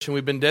And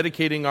we've been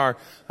dedicating our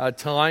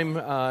time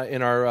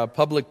in our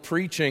public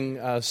preaching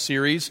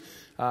series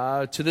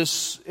to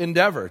this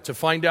endeavor, to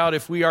find out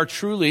if we are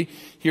truly,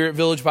 here at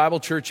Village Bible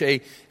Church,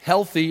 a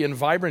healthy and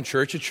vibrant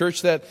church, a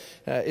church that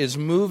is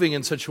moving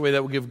in such a way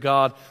that will give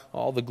God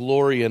all the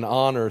glory and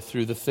honor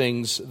through the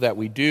things that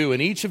we do.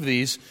 And each of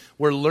these,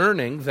 we're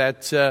learning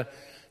that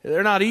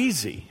they're not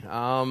easy.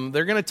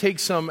 They're going to take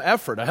some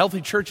effort. A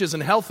healthy church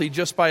isn't healthy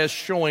just by us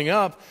showing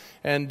up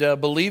and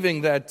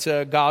believing that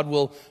God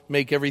will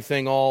make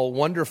everything all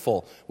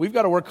wonderful. We've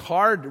got to work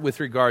hard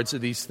with regards to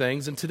these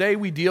things. And today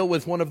we deal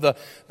with one of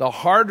the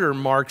harder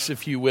marks,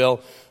 if you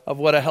will, of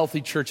what a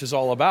healthy church is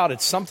all about.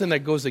 It's something that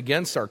goes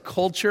against our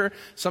culture,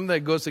 something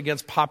that goes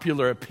against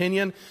popular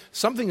opinion,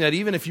 something that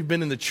even if you've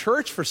been in the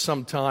church for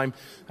some time,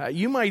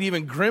 you might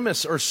even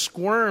grimace or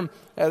squirm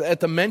at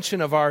the mention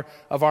of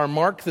our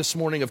mark this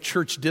morning of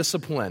church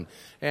discipline.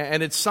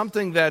 And it's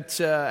something that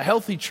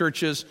healthy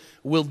churches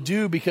will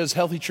do because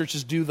healthy churches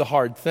do the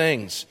hard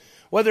things.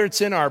 Whether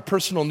it's in our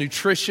personal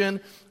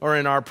nutrition or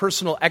in our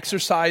personal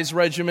exercise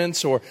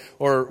regimens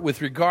or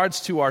with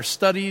regards to our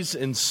studies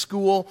in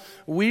school,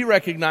 we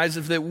recognize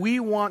that we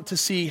want to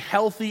see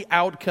healthy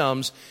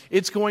outcomes.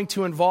 It's going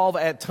to involve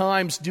at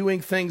times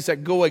doing things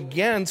that go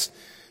against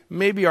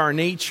maybe our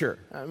nature.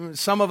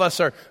 Some of us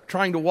are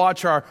trying to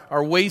watch our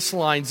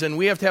waistlines, and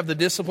we have to have the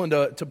discipline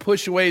to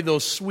push away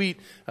those sweet,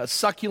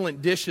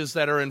 succulent dishes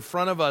that are in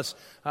front of us,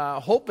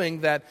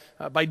 hoping that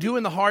by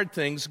doing the hard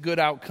things, good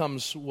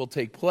outcomes will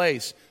take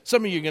place.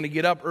 Some of you are going to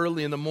get up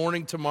early in the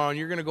morning tomorrow, and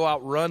you're going to go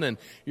out running.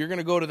 You're going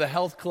to go to the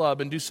health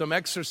club and do some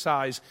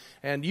exercise,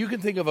 and you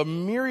can think of a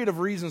myriad of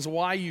reasons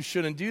why you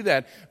shouldn't do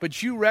that,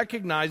 but you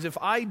recognize if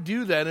I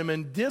do that,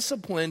 I'm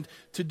disciplined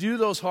to do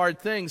those hard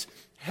things,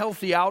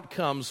 healthy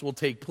outcomes will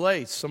take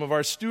place. Some of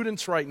our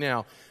students right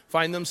now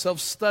find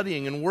themselves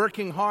studying and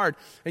working hard,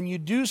 and you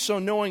do so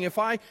knowing if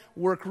I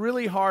work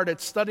really hard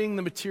at studying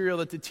the material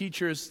that the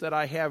teachers that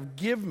I have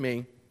give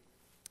me,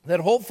 that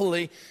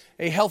hopefully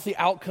a healthy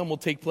outcome will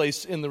take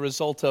place in the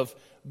result of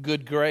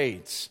good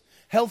grades.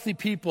 Healthy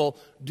people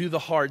do the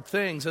hard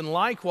things, and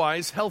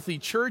likewise, healthy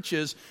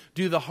churches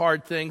do the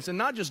hard things, and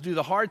not just do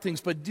the hard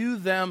things, but do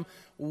them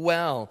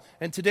well.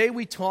 And today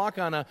we talk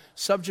on a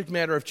subject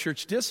matter of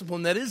church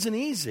discipline that isn't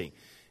easy.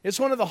 It's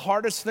one of the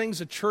hardest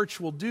things a church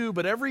will do,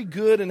 but every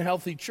good and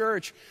healthy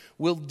church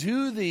will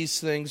do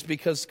these things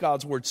because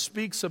God's Word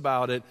speaks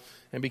about it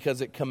and because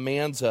it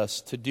commands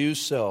us to do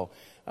so.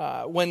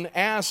 When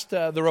asked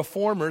the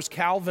reformers,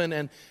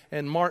 Calvin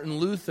and Martin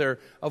Luther,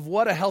 of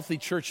what a healthy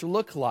church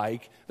looked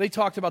like, they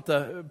talked about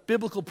the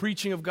biblical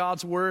preaching of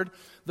God's Word,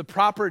 the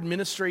proper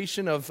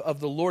administration of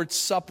the Lord's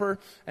Supper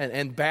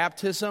and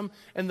baptism,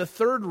 and the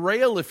third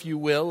rail, if you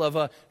will, of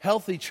a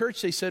healthy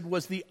church, they said,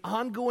 was the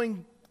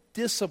ongoing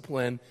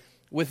discipline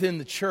within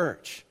the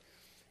church.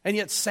 And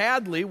yet,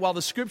 sadly, while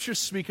the Scriptures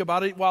speak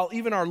about it, while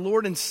even our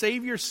Lord and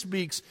Savior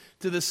speaks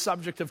to this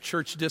subject of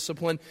church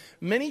discipline,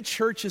 many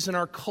churches in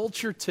our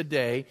culture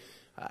today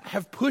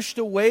have pushed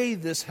away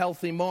this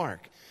healthy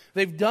mark.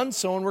 They've done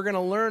so, and we're going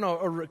to learn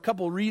a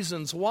couple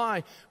reasons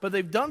why, but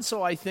they've done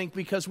so, I think,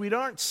 because we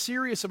aren't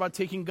serious about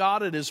taking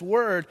God at His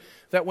word,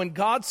 that when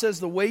God says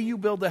the way you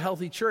build a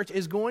healthy church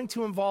is going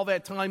to involve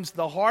at times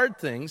the hard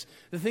things,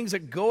 the things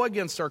that go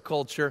against our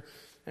culture.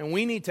 And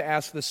we need to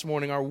ask this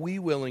morning, are we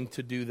willing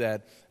to do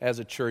that as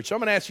a church? So I'm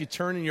going to ask you to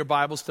turn in your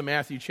Bibles to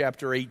Matthew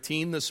chapter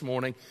 18 this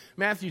morning.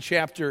 Matthew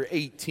chapter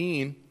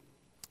 18.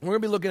 We're going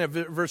to be looking at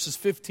verses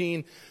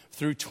 15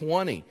 through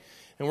 20.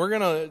 And we're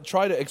going to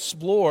try to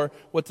explore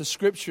what the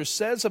Scripture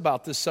says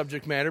about this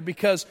subject matter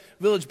because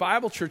Village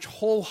Bible Church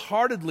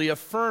wholeheartedly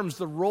affirms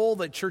the role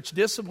that church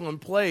discipline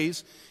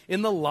plays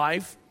in the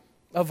life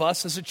of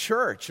us as a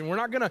church. And we're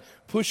not going to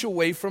push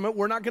away from it.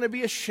 We're not going to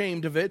be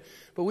ashamed of it.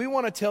 But we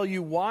want to tell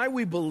you why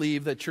we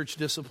believe that church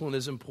discipline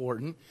is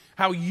important,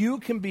 how you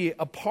can be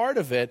a part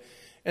of it,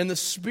 and the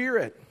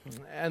spirit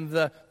and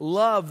the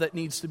love that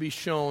needs to be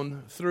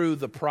shown through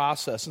the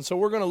process. And so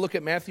we're going to look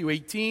at Matthew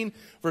 18,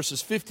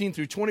 verses 15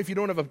 through 20. If you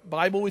don't have a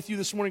Bible with you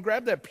this morning,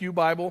 grab that pew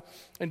Bible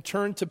and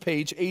turn to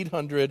page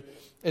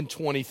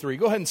 823.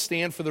 Go ahead and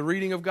stand for the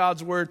reading of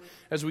God's Word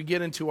as we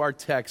get into our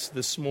text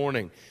this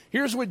morning.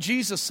 Here's what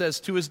Jesus says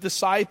to His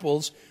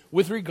disciples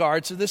with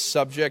regard to this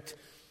subject,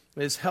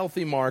 this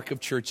healthy mark of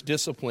church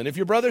discipline. If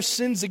your brother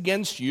sins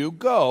against you,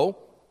 go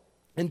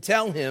and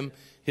tell him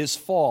his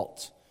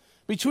fault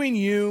between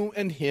you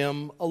and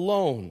him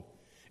alone.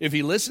 If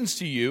he listens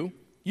to you,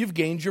 you've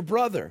gained your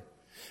brother.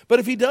 But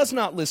if he does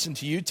not listen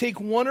to you, take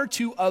one or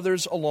two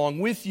others along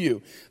with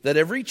you, that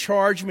every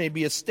charge may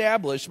be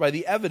established by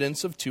the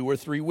evidence of 2 or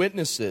 3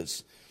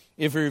 witnesses.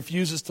 If he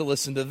refuses to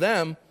listen to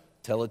them,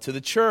 tell it to the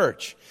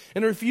church.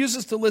 And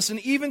refuses to listen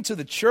even to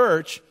the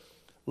church,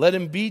 let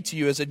him be to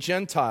you as a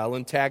Gentile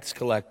and tax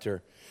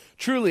collector.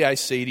 Truly I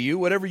say to you,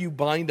 whatever you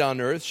bind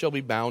on earth shall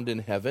be bound in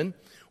heaven.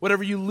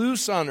 Whatever you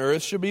loose on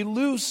earth shall be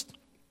loosed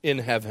in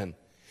heaven.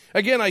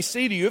 Again, I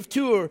say to you, if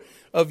 2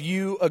 of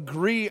you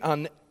agree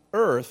on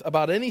earth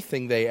about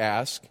anything they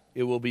ask,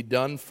 it will be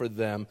done for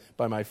them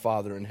by my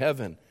Father in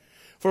heaven.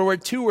 For where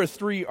 2 or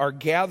 3 are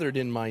gathered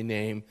in my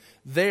name,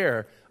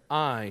 there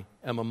I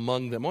am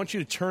among them. I want you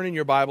to turn in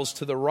your Bibles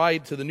to the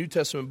right, to the New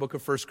Testament book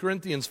of 1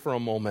 Corinthians for a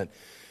moment.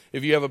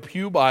 If you have a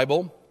pew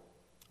Bible,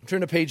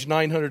 turn to page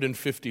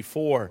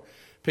 954.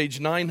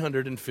 Page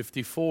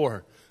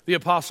 954. The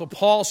Apostle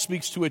Paul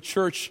speaks to a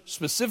church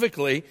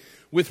specifically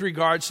with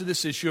regards to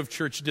this issue of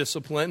church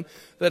discipline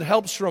that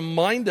helps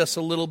remind us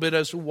a little bit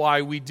as to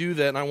why we do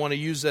that. And I want to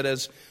use that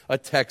as a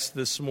text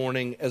this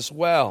morning as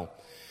well.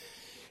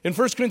 In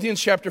 1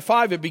 Corinthians chapter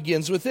 5, it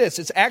begins with this.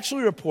 It's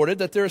actually reported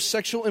that there is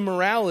sexual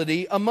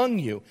immorality among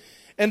you,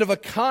 and of a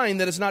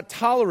kind that is not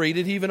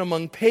tolerated even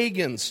among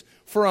pagans.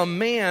 For a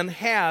man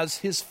has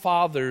his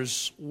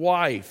father's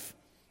wife,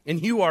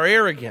 and you are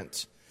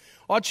arrogant.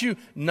 Ought you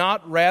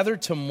not rather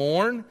to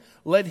mourn?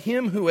 Let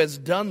him who has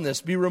done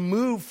this be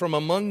removed from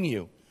among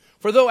you.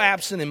 For though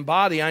absent in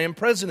body, I am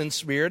present in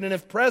spirit, and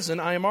if present,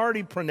 I am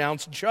already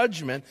pronounced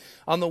judgment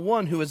on the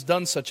one who has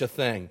done such a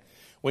thing.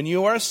 When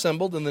you are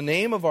assembled in the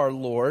name of our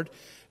Lord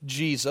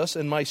Jesus,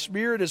 and my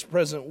spirit is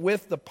present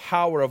with the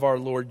power of our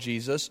Lord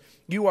Jesus,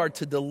 you are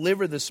to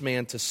deliver this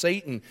man to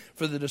Satan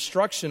for the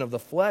destruction of the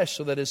flesh,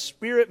 so that his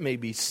spirit may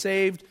be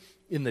saved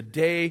in the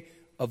day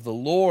of the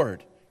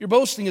Lord. Your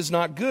boasting is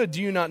not good.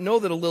 Do you not know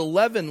that a little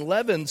leaven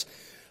leavens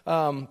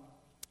the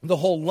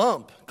whole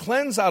lump?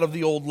 Cleanse out of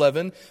the old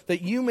leaven,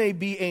 that you may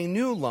be a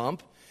new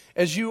lump,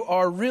 as you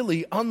are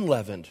really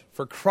unleavened.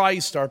 For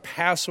Christ, our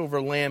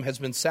Passover lamb, has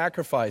been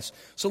sacrificed.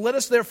 So let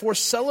us therefore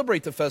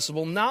celebrate the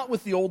festival, not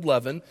with the old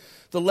leaven,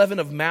 the leaven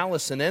of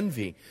malice and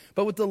envy,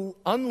 but with the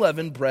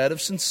unleavened bread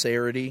of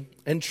sincerity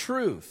and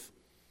truth.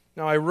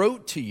 Now I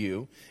wrote to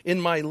you in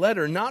my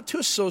letter not to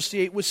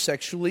associate with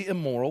sexually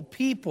immoral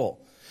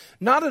people.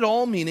 Not at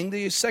all meaning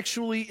the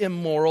sexually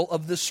immoral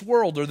of this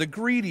world, or the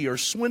greedy, or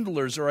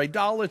swindlers, or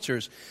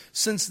idolaters,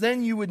 since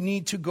then you would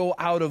need to go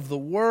out of the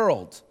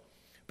world.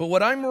 But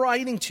what I'm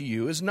writing to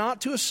you is not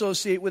to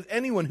associate with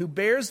anyone who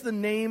bears the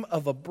name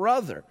of a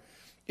brother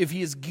if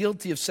he is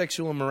guilty of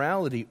sexual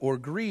immorality or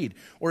greed,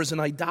 or is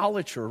an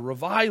idolater,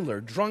 reviler,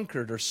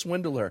 drunkard, or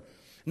swindler.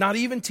 Not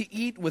even to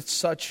eat with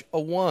such a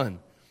one.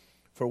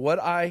 For what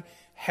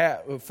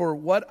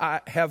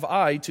have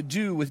I to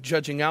do with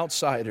judging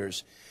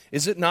outsiders?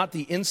 Is it not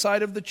the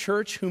inside of the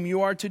church whom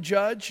you are to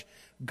judge?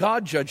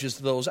 God judges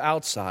those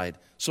outside.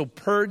 So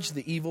purge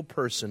the evil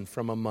person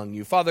from among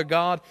you. Father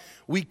God,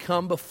 we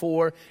come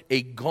before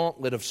a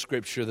gauntlet of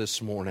Scripture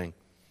this morning.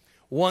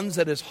 Ones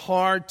that is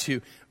hard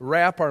to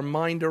wrap our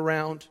mind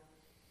around,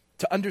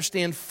 to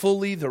understand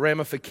fully the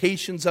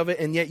ramifications of it,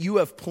 and yet you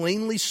have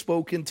plainly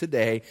spoken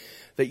today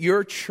that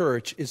your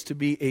church is to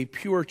be a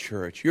pure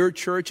church. Your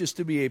church is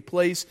to be a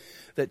place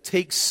that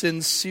takes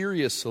sin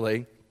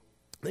seriously.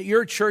 That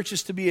your church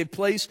is to be a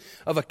place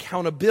of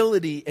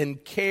accountability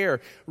and care,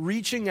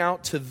 reaching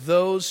out to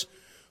those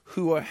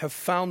who have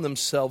found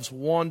themselves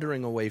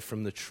wandering away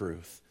from the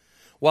truth.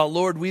 While,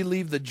 Lord, we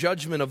leave the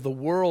judgment of the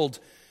world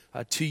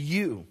to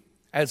you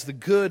as the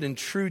good and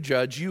true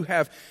judge, you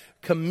have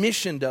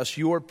commissioned us,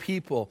 your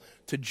people,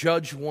 to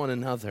judge one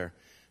another.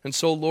 And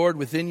so, Lord,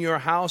 within your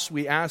house,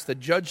 we ask that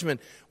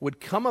judgment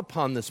would come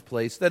upon this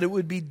place, that it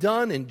would be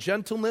done in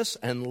gentleness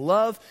and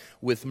love,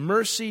 with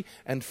mercy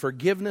and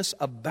forgiveness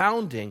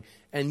abounding,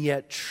 and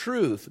yet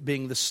truth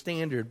being the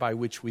standard by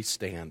which we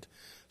stand.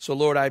 So,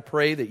 Lord, I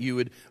pray that you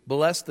would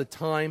bless the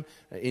time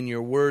in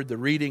your word, the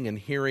reading and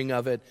hearing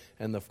of it,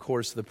 and, of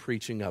course, the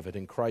preaching of it.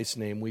 In Christ's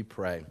name we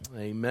pray.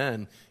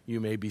 Amen. You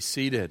may be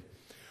seated.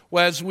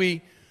 Well, as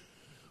we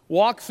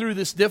walk through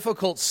this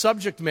difficult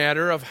subject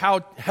matter of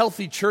how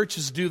healthy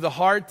churches do the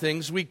hard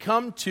things, we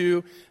come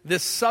to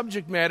this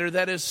subject matter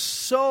that is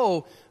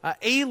so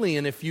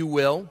alien, if you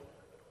will,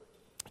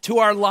 to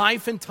our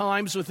life and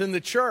times within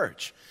the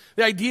church.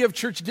 The idea of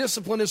church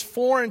discipline is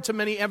foreign to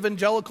many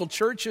evangelical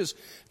churches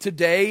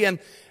today,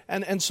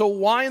 and so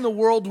why in the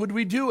world would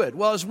we do it?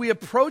 Well, as we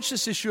approach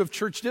this issue of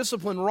church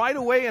discipline, right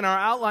away in our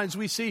outlines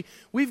we see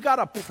we've got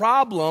a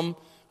problem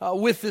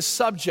with this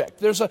subject.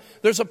 There's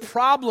a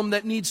problem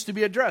that needs to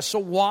be addressed. So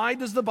why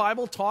does the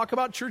Bible talk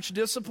about church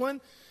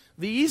discipline?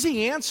 The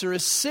easy answer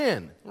is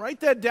sin. Write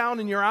that down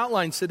in your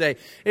outlines today.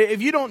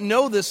 If you don't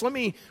know this, let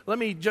me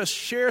just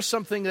share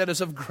something that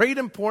is of great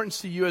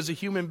importance to you as a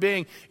human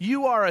being.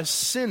 You are a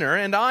sinner,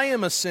 and I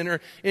am a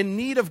sinner in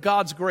need of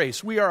God's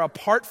grace. We are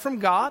apart from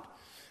God.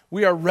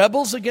 We are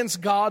rebels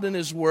against God and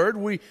His Word.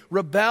 We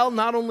rebel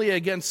not only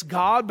against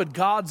God, but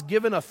God's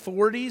given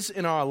authorities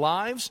in our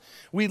lives.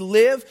 We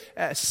live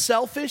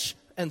selfish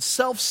and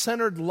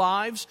self-centered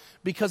lives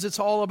because it's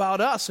all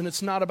about us and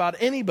it's not about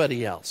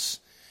anybody else.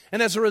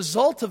 And as a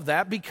result of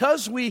that,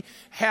 because we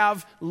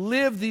have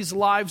lived these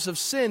lives of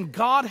sin,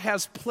 God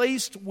has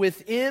placed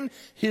within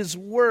His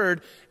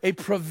Word a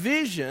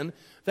provision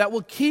that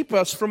will keep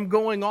us from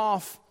going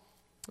off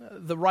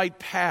the right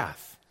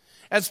path.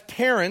 As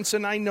parents,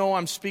 and I know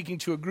I'm speaking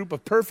to a group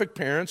of perfect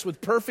parents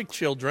with perfect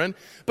children,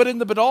 but in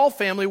the Badal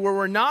family where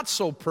we're not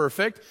so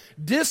perfect,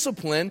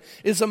 discipline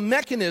is a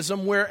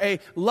mechanism where a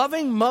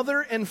loving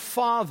mother and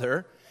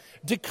father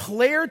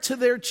declare to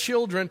their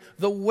children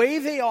the way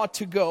they ought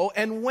to go,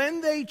 and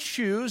when they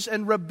choose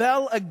and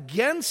rebel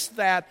against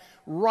that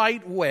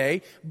right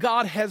way,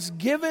 God has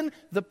given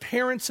the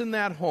parents in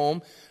that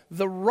home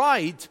the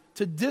right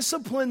to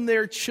discipline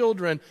their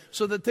children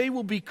so that they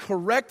will be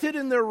corrected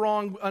in their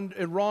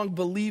wrong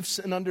beliefs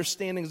and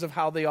understandings of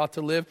how they ought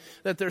to live,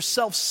 that their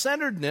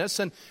self-centeredness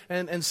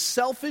and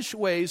selfish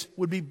ways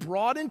would be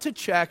brought into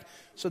check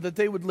so that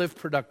they would live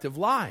productive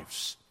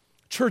lives.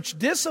 Church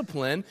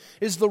discipline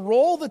is the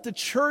role that the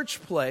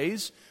church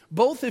plays,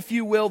 both, if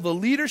you will, the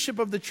leadership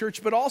of the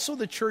church, but also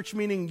the church,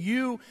 meaning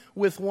you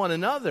with one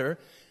another,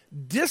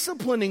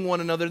 disciplining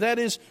one another, that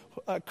is,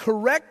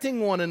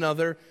 correcting one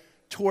another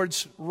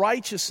towards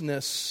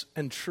righteousness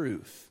and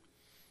truth.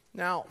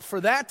 Now, for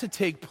that to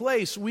take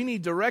place, we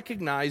need to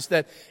recognize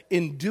that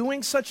in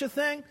doing such a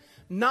thing,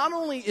 not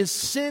only is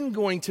sin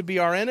going to be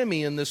our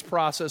enemy in this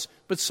process,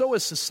 but so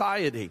is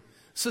society.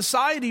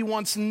 Society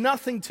wants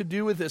nothing to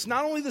do with this.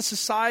 Not only the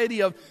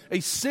society of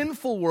a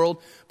sinful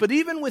world, but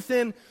even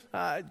within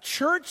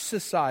church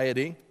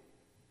society,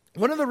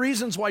 one of the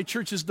reasons why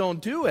churches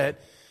don't do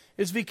it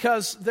is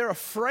because they're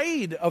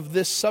afraid of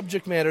this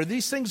subject matter.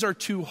 These things are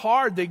too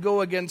hard. They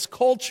go against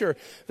culture.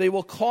 They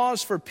will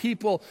cause for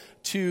people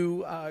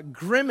to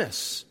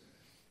grimace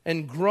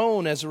and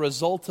groan as a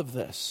result of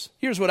this.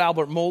 Here's what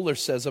Albert Mohler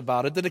says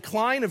about it. The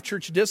decline of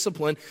church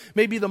discipline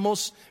may be the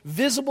most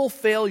visible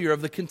failure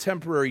of the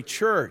contemporary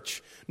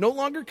church. No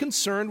longer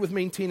concerned with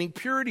maintaining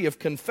purity of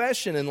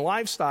confession and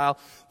lifestyle,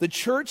 the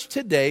church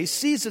today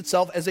sees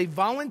itself as a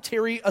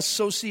voluntary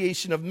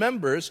association of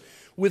members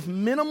with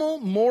minimal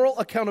moral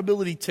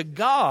accountability to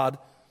God,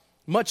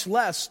 much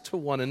less to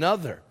one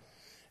another.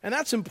 And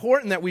that's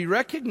important that we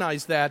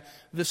recognize that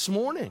this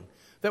morning.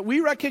 That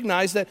we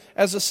recognize that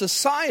as a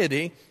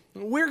society,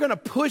 we're going to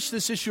push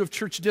this issue of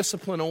church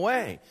discipline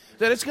away.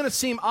 That it's going to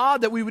seem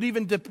odd that we would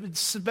even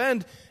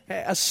spend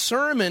a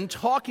sermon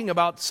talking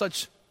about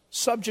such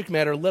subject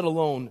matter, let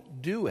alone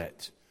do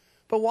it.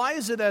 But why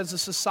is it as a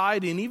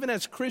society, and even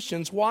as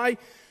Christians, why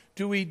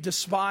do we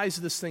despise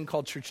this thing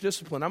called church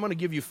discipline? I'm going to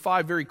give you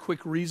 5 very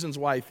quick reasons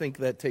why I think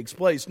that takes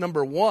place.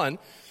 Number 1,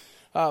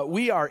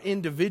 we are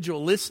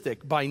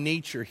individualistic by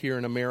nature here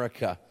in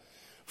America.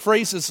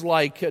 Phrases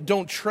like,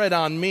 don't tread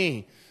on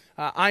me,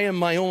 I am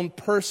my own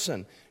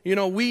person. You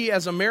know, we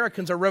as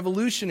Americans are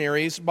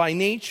revolutionaries by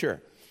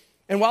nature.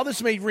 And while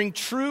this may ring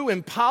true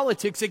in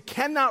politics, it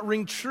cannot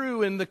ring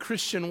true in the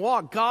Christian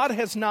walk. God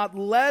has not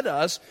led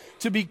us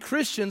to be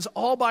Christians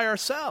all by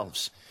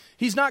ourselves.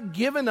 He's not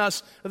given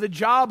us the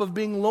job of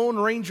being Lone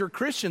Ranger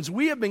Christians.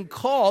 We have been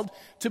called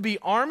to be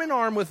arm in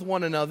arm with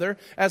one another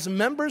as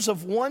members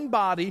of one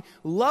body,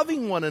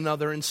 loving one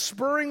another and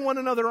spurring one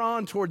another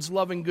on towards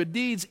love and good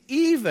deeds,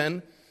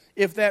 even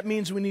if that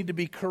means we need to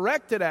be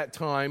corrected at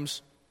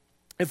times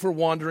if we're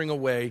wandering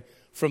away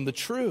from the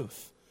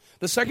truth.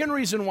 The second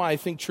reason why I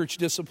think church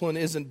discipline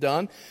isn't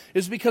done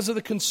is because of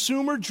the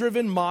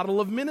consumer-driven model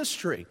of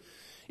ministry.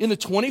 In the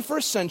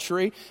 21st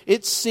century,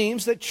 it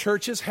seems that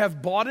churches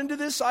have bought into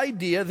this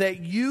idea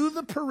that you,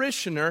 the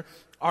parishioner,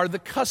 are the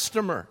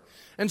customer.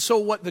 And so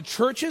what the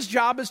church's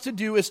job is to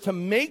do is to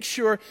make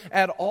sure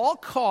at all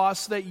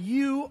costs that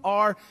you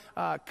are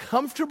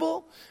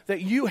comfortable,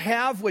 that you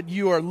have what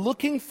you are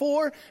looking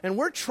for, and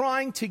we're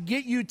trying to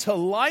get you to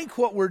like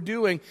what we're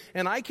doing.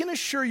 And I can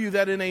assure you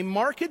that in a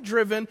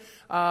market-driven,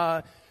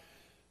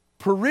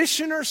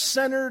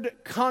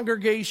 parishioner-centered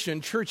congregation,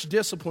 church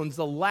discipline is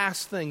the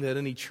last thing that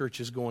any church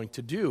is going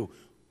to do.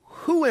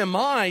 Who am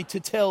I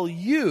to tell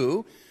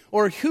you,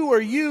 or who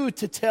are you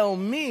to tell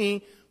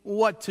me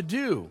what to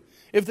do?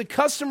 If the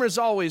customer is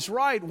always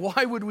right,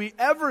 why would we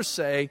ever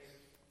say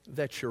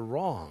that you're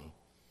wrong?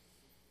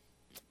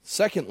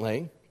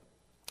 Thirdly,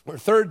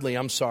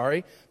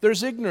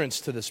 there's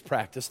ignorance to this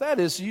practice. That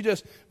is,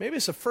 maybe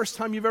it's the first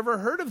time you've ever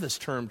heard of this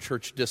term,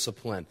 church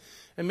discipline.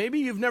 And maybe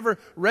you've never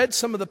read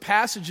some of the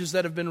passages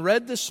that have been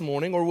read this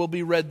morning or will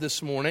be read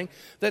this morning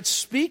that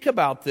speak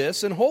about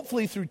this. And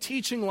hopefully through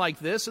teaching like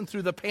this and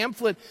through the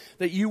pamphlet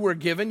that you were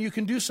given, you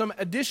can do some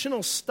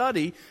additional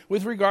study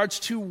with regards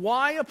to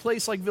why a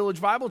place like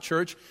Village Bible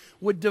Church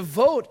would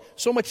devote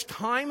so much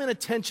time and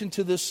attention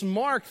to this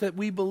mark that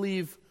we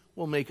believe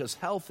will make us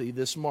healthy,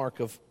 this mark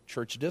of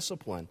church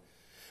discipline.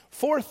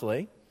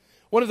 Fourthly,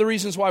 one of the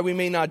reasons why we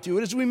may not do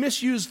it is we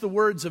misuse the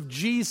words of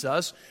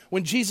Jesus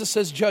when Jesus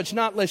says, judge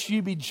not lest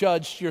you be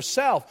judged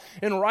yourself.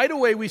 And right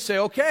away we say,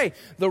 okay,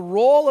 the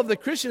role of the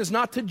Christian is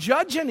not to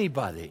judge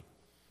anybody.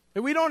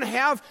 And we don't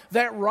have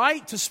that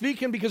right to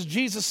speak in because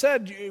Jesus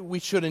said we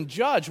shouldn't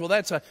judge. Well,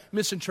 that's a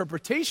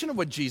misinterpretation of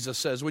what Jesus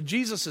says. What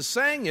Jesus is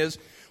saying is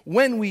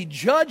when we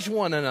judge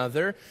one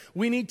another,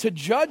 we need to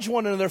judge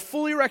one another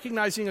fully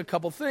recognizing a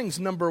couple things.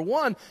 Number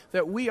 1,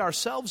 that we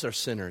ourselves are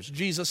sinners.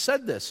 Jesus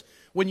said this.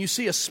 When you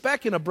see a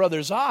speck in a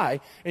brother's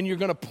eye and you're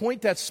going to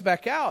point that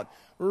speck out,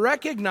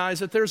 recognize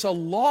that there's a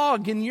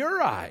log in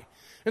your eye.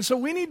 And so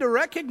we need to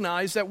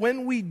recognize that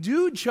when we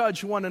do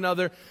judge one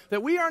another,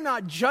 that we are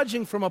not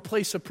judging from a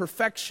place of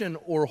perfection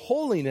or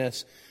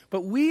holiness,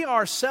 but we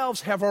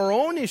ourselves have our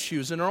own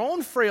issues and our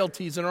own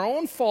frailties and our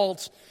own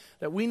faults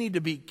that we need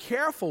to be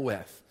careful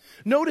with.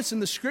 Notice in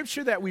the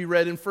scripture that we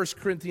read in 1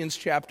 Corinthians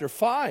chapter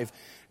 5,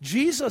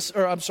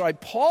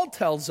 Paul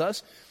tells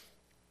us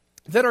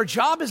that our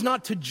job is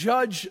not to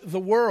judge the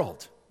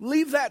world.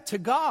 Leave that to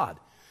God.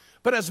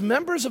 But as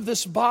members of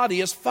this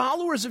body, as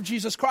followers of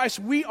Jesus Christ,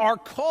 we are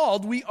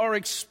called, we are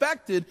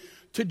expected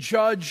to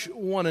judge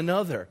one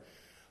another.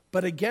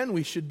 But again,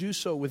 we should do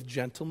so with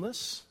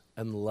gentleness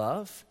and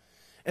love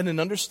and an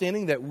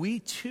understanding that we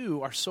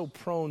too are so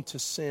prone to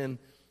sin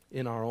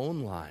in our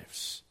own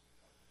lives.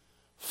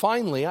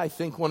 Finally, I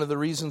think one of the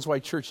reasons why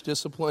church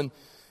discipline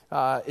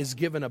is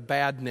given a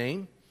bad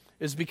name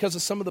is because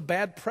of some of the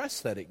bad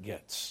press that it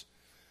gets.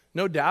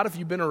 No doubt, if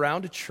you've been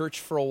around a church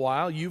for a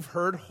while, you've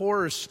heard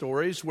horror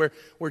stories where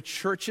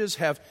churches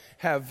have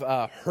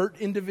hurt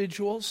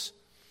individuals.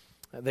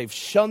 They've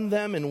shunned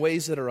them in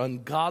ways that are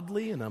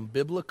ungodly and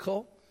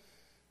unbiblical.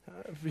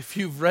 If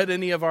you've read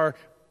any of our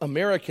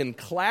American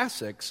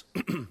classics,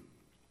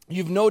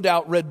 you've no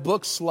doubt read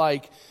books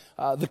like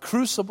The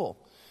Crucible,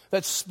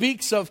 that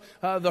speaks of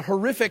the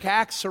horrific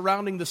acts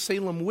surrounding the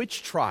Salem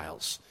witch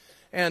trials,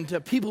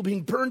 and people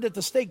being burned at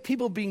the stake,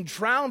 people being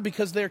drowned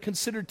because they're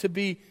considered to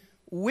be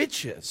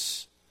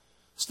witches.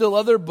 Still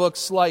other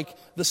books like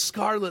The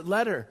Scarlet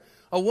Letter,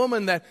 a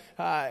woman that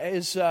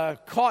is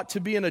caught to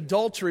be in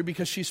adultery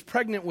because she's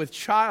pregnant with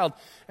child,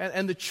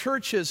 and the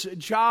church's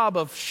job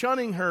of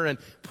shunning her and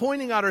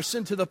pointing out her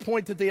sin to the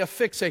point that they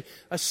affix a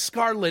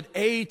scarlet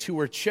A to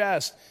her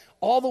chest,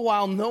 all the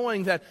while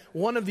knowing that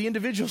one of the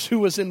individuals who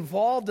was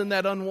involved in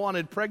that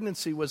unwanted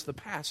pregnancy was the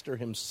pastor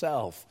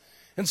himself.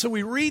 And so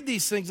we read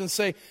these things and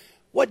say,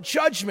 what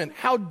judgment?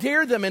 How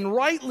dare them? And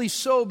rightly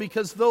so,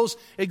 because those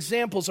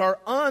examples are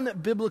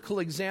unbiblical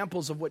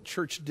examples of what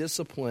church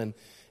discipline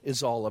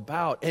is all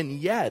about. And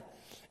yet,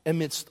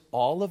 amidst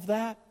all of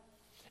that,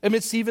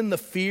 amidst even the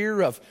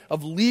fear of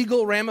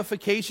legal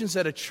ramifications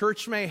that a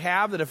church may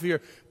have, that if you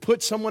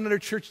put someone under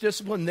church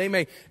discipline, they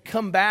may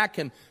come back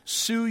and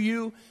sue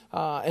you,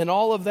 and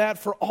all of that,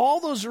 for all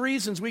those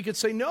reasons, we could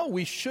say, no,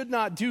 we should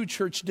not do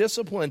church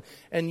discipline.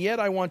 And yet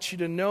I want you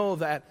to know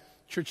that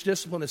church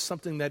discipline is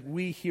something that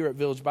we here at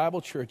Village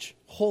Bible Church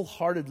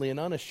wholeheartedly and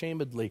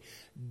unashamedly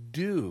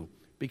do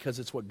because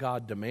it's what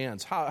God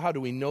demands. How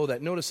do we know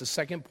that? Notice the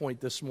second point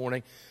this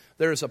morning.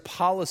 There is a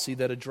policy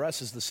that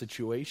addresses the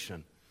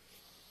situation.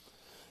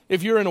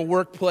 If you're in a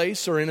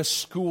workplace or in a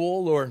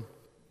school or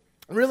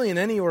really in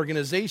any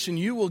organization,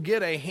 you will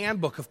get a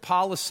handbook of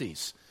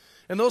policies.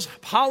 And those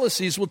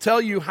policies will tell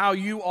you how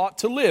you ought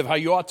to live, how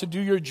you ought to do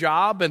your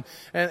job,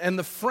 and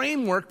the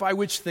framework by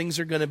which things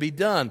are going to be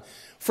done.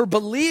 For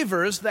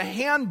believers, the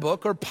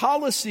handbook or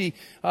policy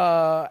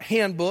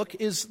handbook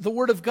is the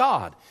Word of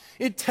God.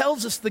 It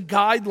tells us the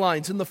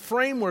guidelines and the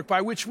framework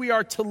by which we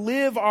are to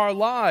live our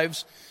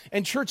lives.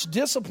 And church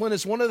discipline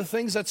is one of the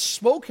things that's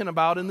spoken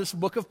about in this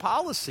book of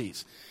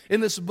policies, in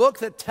this book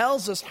that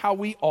tells us how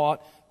we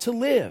ought to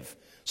live.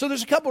 So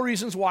there's a couple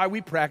reasons why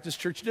we practice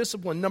church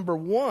discipline. Number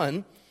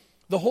one,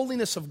 the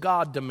holiness of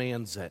God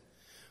demands it.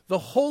 The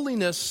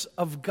holiness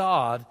of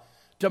God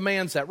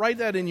demands that. Write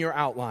that in your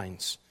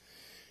outlines.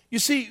 You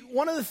see,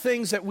 one of the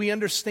things that we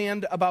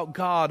understand about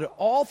God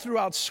all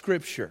throughout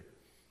Scripture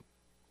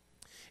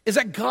is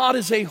that God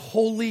is a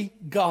holy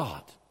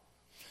God.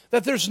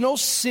 That there's no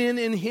sin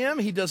in Him.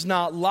 He does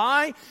not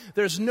lie.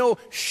 There's no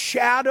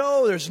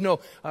shadow. There's no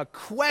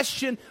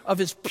question of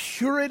His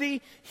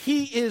purity.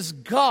 He is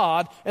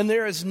God, and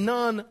there is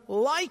none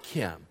like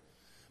Him.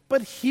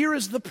 But here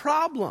is the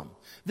problem.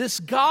 This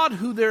God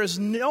who there is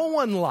no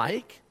one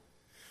like,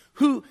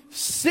 who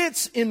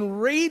sits in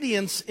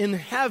radiance in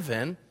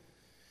heaven,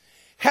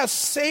 has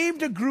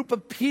saved a group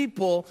of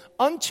people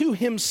unto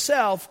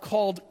Himself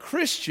called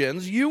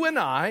Christians, you and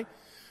I.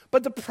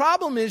 But the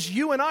problem is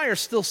you and I are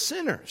still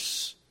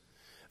sinners.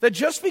 That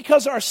just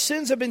because our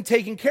sins have been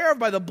taken care of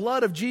by the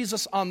blood of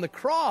Jesus on the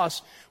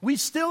cross, we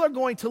still are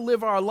going to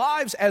live our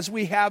lives as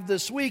we have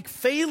this week,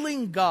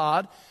 failing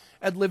God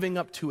at living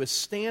up to His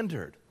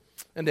standard.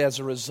 And as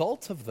a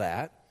result of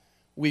that,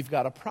 we've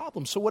got a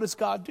problem. So what does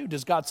God do?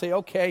 Does God say,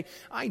 okay,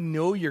 I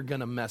know you're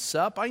going to mess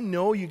up. I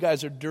know you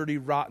guys are dirty,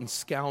 rotten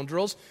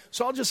scoundrels,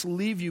 so I'll just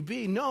leave you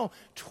be. No,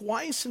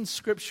 twice in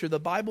Scripture, the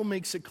Bible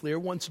makes it clear.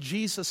 Once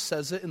Jesus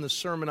says it in the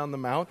Sermon on the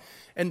Mount,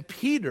 and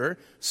Peter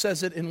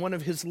says it in one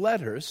of his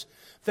letters,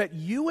 that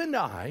you and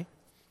I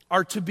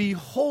are to be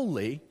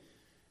holy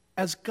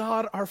as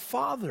God our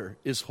Father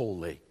is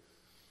holy.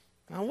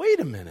 Now, wait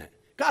a minute.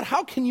 God,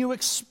 how can you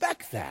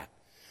expect that?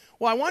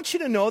 Well, I want you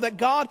to know that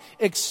God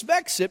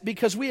expects it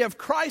because we have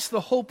Christ,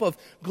 the hope of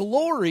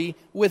glory,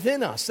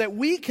 within us. That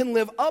we can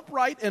live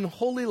upright and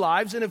holy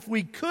lives, and if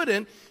we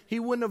couldn't,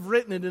 He wouldn't have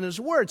written it in His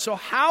Word. So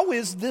how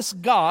is this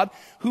God,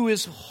 who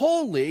is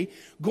holy,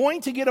 going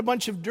to get a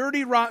bunch of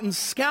dirty, rotten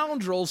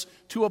scoundrels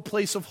to a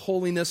place of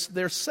holiness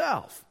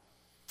theirself?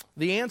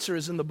 The answer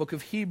is in the book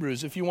of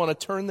Hebrews. If you want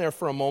to turn there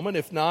for a moment,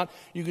 if not,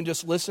 you can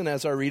just listen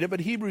as I read it.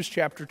 But Hebrews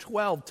chapter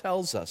 12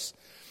 tells us.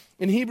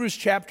 In Hebrews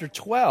chapter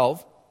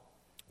 12,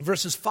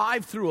 verses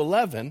 5 through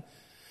 11,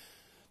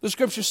 The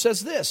scripture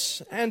says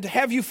this, "And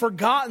have you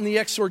forgotten the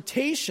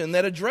exhortation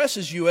that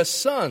addresses you as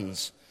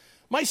sons?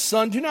 My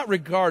son, do not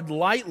regard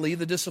lightly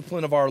the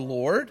discipline of our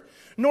Lord,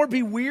 nor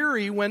be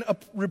weary when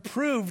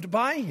reproved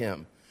by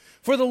him.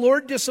 For the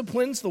Lord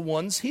disciplines the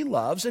ones he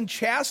loves and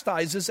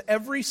chastises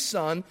every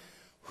son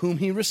whom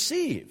he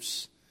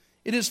receives.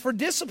 It is for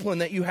discipline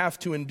that you have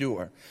to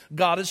endure.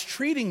 God is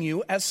treating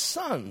you as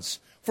sons.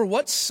 For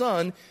what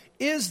son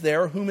is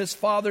there whom his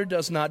father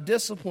does not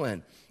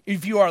discipline?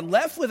 If you are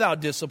left without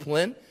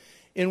discipline,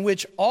 in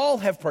which all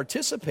have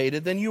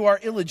participated, then you are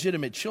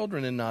illegitimate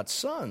children and not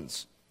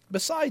sons.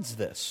 Besides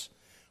this,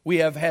 we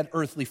have had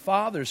earthly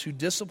fathers who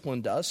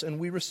disciplined us, and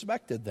we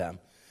respected them.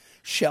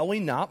 Shall we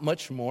not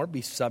much more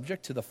be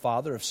subject to the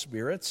Father of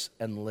spirits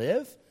and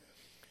live?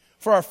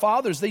 For our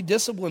fathers, they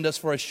disciplined us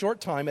for a short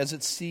time as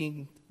it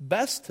seemed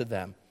best to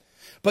them.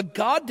 But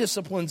God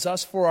disciplines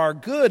us for our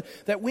good,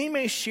 that we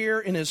may share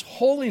in his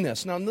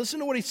holiness." Now listen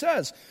to what he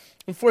says.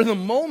 "And for the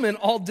moment,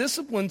 all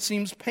discipline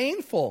seems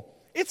painful.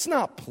 It's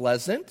not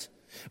pleasant,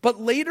 but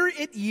later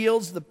it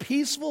yields the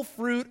peaceful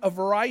fruit of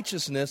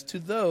righteousness to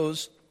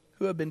those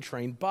who have been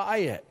trained by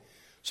it."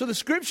 So the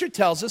scripture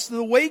tells us that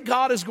the way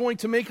God is going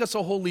to make us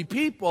a holy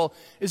people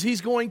is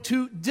he's going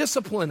to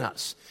discipline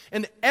us.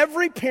 And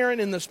every parent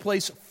in this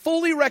place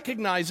fully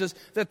recognizes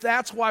that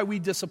that's why we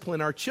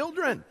discipline our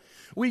children.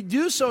 We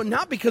do so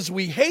not because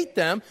we hate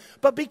them,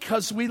 but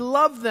because we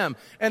love them.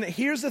 And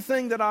here's the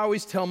thing that I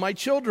always tell my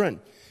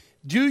children.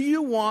 Do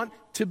you want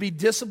to be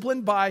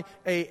disciplined by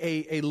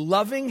a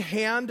loving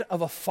hand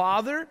of a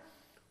father,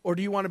 or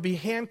do you want to be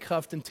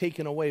handcuffed and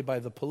taken away by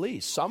the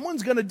police?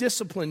 Someone's going to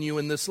discipline you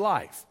in this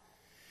life.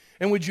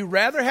 And would you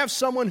rather have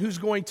someone who's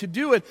going to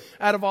do it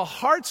out of a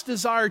heart's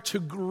desire to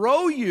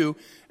grow you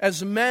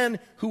as men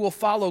who will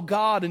follow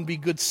God and be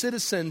good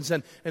citizens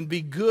and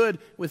be good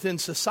within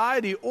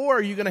society? Or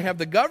are you going to have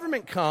the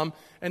government come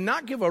and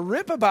not give a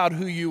rip about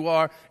who you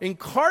are,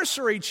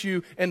 incarcerate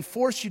you, and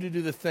force you to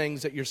do the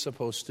things that you're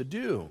supposed to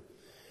do?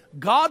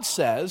 God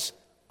says,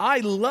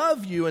 I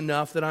love you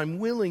enough that I'm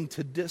willing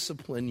to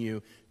discipline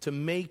you to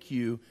make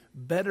you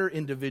better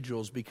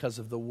individuals because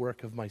of the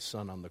work of my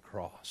Son on the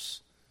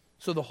cross.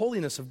 So the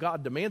holiness of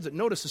God demands it.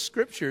 Notice the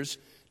scriptures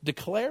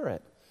declare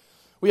it.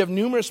 We have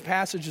numerous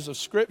passages of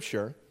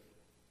scripture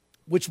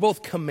which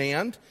both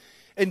command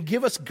and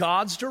give us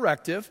God's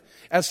directive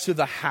as to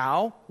the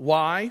how,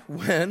 why,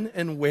 when,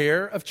 and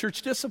where of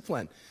church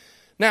discipline.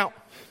 Now,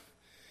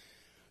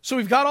 so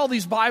we've got all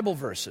these Bible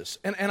verses,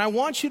 and I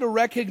want you to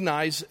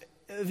recognize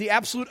the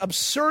absolute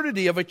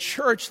absurdity of a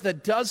church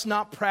that does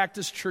not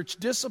practice church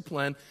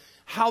discipline,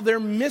 how they're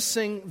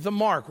missing the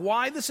mark.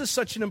 Why this is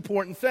such an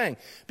important thing?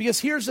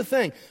 Because here's the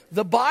thing.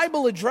 The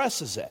Bible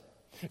addresses it.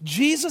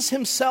 Jesus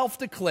himself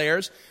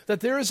declares that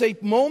there is a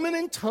moment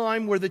in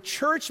time where the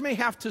church may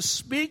have to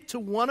speak to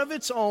one of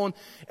its own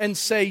and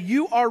say,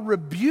 you are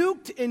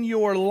rebuked in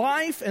your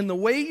life and the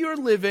way you're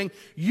living.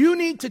 You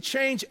need to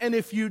change, and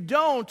if you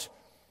don't,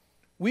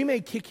 we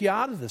may kick you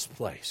out of this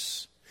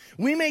place.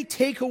 We may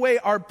take away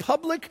our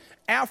public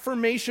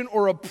affirmation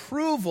or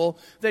approval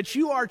that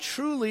you are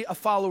truly a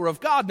follower of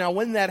God. Now,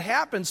 when that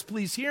happens,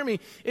 please hear me,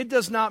 it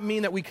does not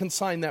mean that we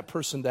consign that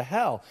person to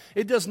hell.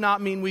 It does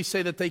not mean we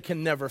say that they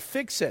can never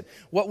fix it.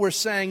 What we're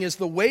saying is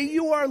the way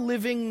you are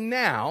living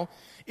now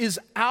is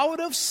out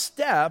of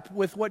step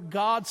with what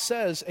God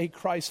says a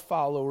Christ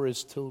follower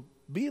is to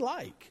be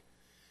like.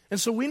 And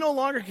so we no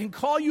longer can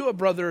call you a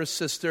brother or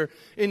sister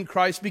in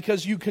Christ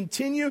because you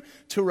continue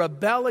to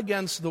rebel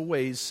against the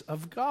ways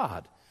of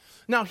God.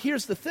 Now,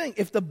 here's the thing.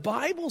 If the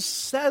Bible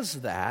says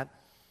that,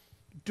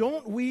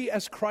 don't we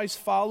as Christ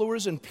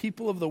followers and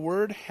people of the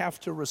Word have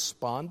to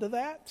respond to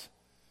that?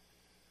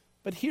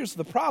 But here's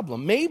the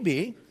problem.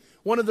 Maybe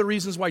one of the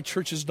reasons why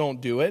churches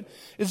don't do it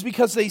is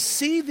because they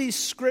see these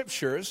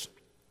scriptures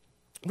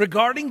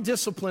regarding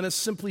discipline as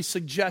simply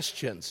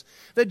suggestions.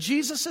 That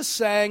Jesus is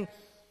saying,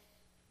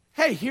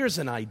 hey, here's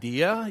an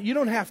idea. You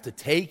don't have to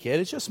take it.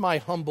 It's just my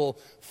humble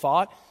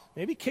thought.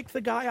 Maybe kick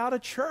the guy out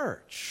of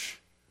church.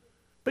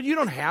 But you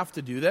don't have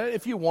to do that.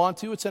 If you want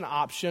to, it's an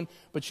option,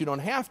 but you don't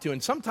have to.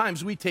 And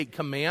sometimes we take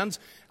commands.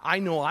 I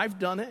know I've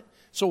done it.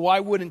 So why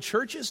wouldn't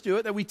churches do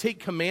it? That we take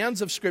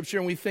commands of Scripture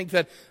and we think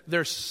that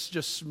they're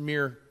just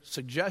mere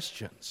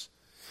suggestions.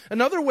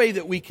 Another way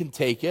that we can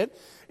take it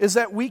is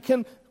that we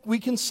can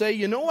say,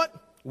 you know what?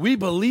 We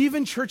believe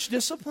in church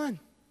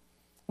discipline.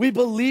 We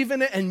believe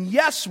in it, and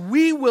yes,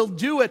 we will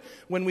do it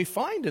when we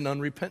find an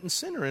unrepentant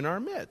sinner in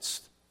our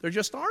midst. There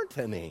just aren't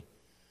any.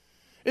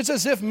 It's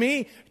as if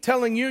me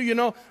telling you, you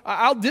know,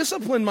 I'll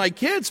discipline my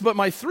kids, but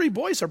my 3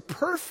 boys are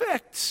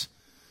perfect.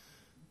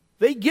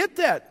 They get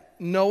that.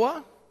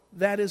 Noah,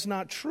 that is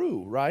not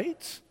true,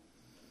 right?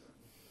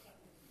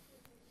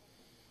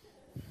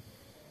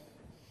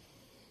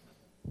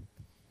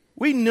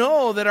 We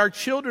know that our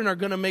children are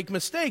going to make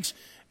mistakes.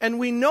 And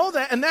we know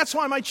that, and that's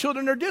why my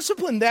children are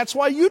disciplined. That's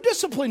why you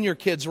discipline your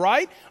kids,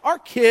 right? Our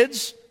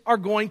kids are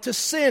going to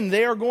sin.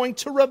 They are going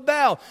to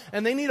rebel.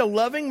 And they need a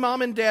loving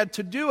mom and dad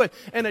to do it.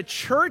 And a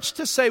church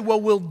to say, well,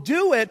 we'll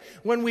do it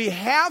when we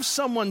have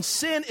someone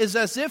sin is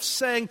as if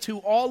saying to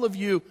all of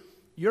you,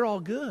 you're all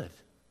good.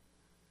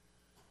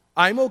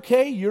 I'm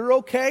okay, you're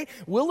okay.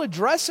 We'll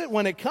address it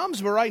when it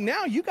comes, but right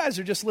now, you guys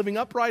are just living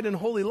upright and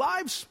holy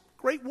lives.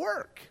 Great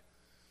work.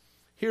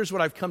 Here's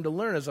what I've come to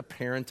learn as a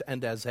parent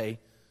and as a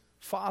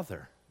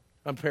father.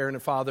 I'm a parent, a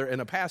father,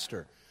 and a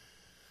pastor.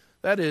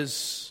 That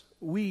is,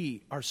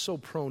 we are so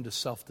prone to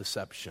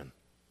self-deception.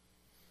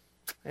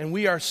 And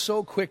we are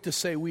so quick to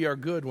say we are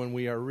good when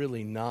we are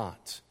really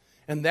not.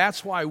 And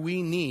that's why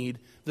we need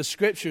the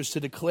Scriptures to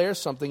declare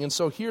something. And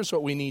so here's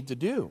what we need to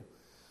do.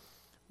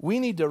 We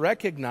need to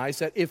recognize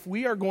that if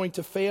we are going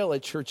to fail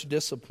at church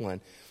discipline,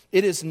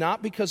 it is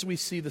not because we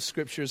see the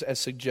Scriptures as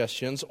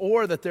suggestions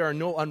or that there are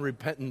no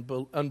unrepentant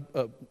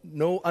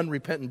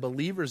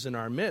believers in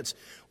our midst.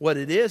 What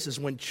it is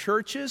when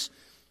churches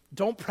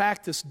don't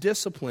practice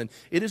discipline,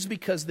 it is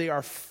because they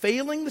are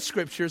failing the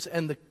Scriptures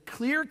and the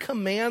clear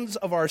commands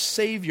of our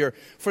Savior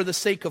for the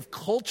sake of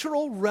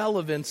cultural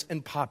relevance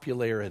and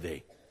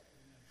popularity.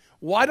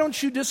 Why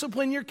don't you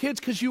discipline your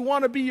kids? Because you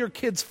want to be your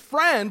kids'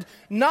 friend,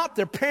 not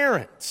their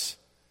parents.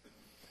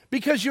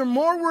 Because you're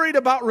more worried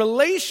about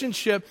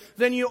relationship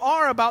than you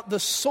are about the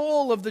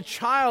soul of the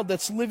child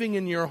that's living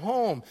in your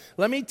home.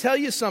 Let me tell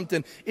you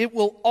something. It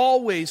will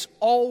always,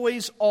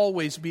 always,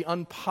 always be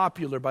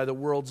unpopular by the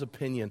world's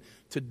opinion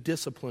to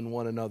discipline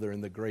one another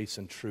in the grace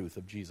and truth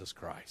of Jesus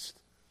Christ.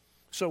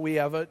 So we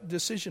have a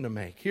decision to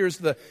make. Here's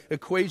the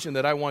equation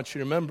that I want you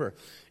to remember.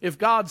 If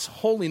God's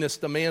holiness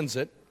demands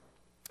it,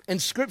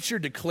 and Scripture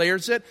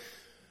declares it,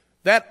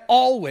 that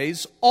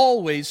always,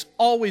 always,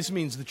 always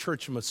means the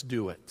church must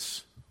do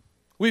it.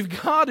 We've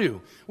got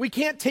to. We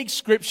can't take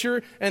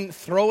Scripture and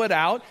throw it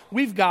out.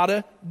 We've got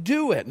to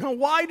do it. Now,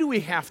 why do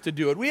we have to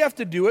do it? We have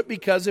to do it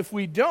because if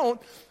we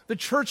don't, the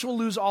church will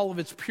lose all of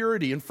its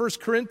purity. In 1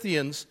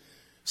 Corinthians,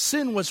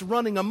 sin was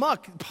running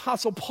amok.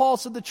 Apostle Paul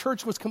said the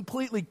church was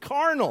completely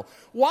carnal.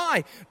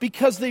 Why?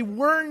 Because they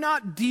were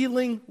not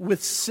dealing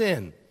with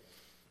sin.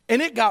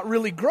 And it got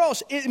really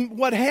gross.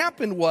 What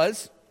happened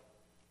was,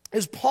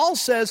 as Paul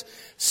says,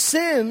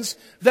 sins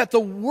that the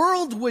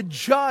world would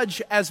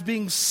judge as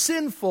being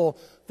sinful,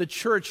 the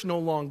church no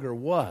longer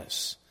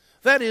was.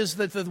 That is,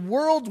 that the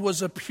world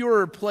was a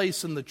purer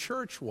place than the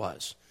church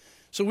was.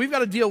 So we've got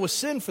to deal with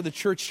sin for the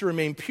church to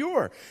remain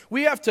pure.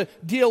 We have to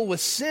deal with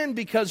sin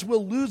because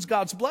we'll lose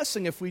God's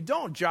blessing if we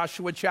don't.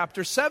 Joshua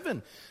chapter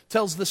 7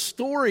 tells the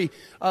story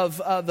of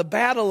the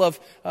battle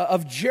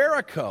of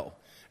Jericho.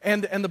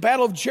 And the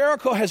battle of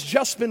Jericho has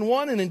just been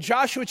won. And in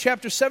Joshua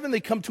chapter 7, they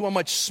come to a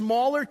much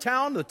smaller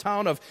town, the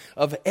town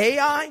of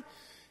Ai.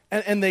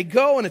 And they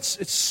go, and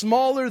it's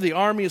smaller. The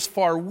army is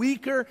far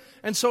weaker.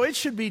 And so it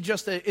should be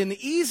just an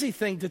easy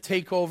thing to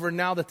take over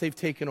now that they've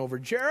taken over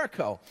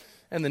Jericho.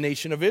 And the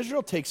nation of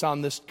Israel takes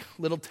on this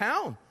little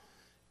town.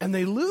 And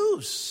they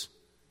lose.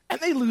 And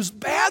they lose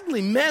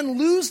badly. Men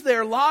lose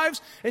their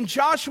lives. And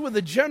Joshua,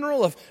 the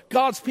general of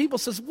God's people,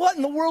 says, what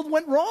in the world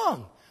went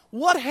wrong?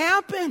 What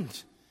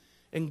happened?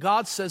 And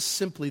God says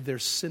simply,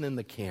 there's sin in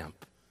the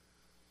camp.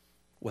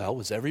 Well,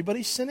 was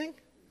everybody sinning?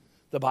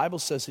 The Bible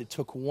says it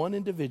took one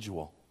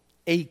individual,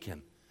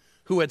 Achan,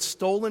 who had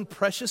stolen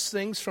precious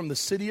things from the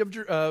city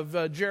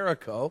of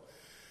Jericho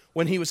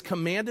when he was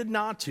commanded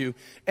not to,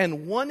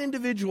 and one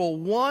individual,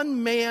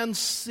 one man's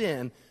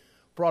sin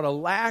brought a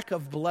lack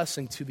of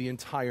blessing to the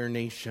entire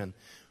nation.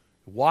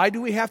 Why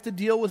do we have to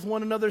deal with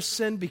one another's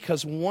sin?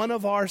 Because one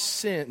of our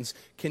sins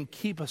can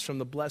keep us from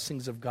the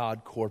blessings of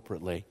God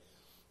corporately.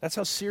 That's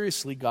how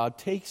seriously God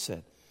takes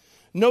it.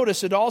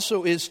 Notice it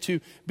also is to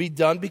be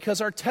done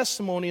because our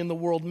testimony in the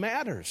world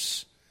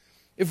matters.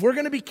 If we're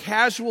going to be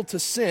casual to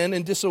sin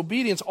and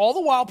disobedience, all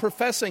the while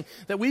professing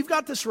that we've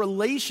got this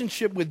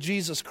relationship with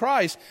Jesus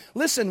Christ,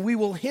 listen, we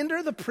will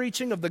hinder the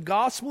preaching of the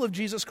gospel of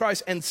Jesus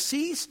Christ and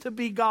cease to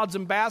be God's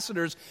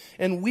ambassadors,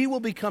 and we will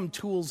become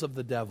tools of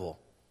the devil.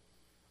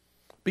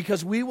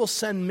 Because we will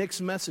send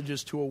mixed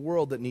messages to a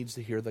world that needs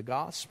to hear the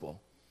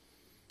gospel.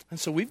 And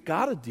so we've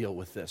got to deal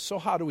with this. So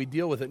how do we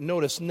deal with it?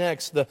 Notice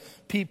next the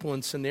people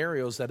and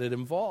scenarios that it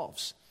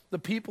involves. The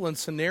people and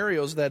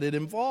scenarios that it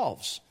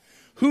involves.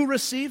 Who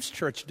receives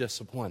church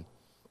discipline?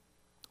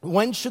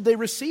 When should they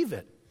receive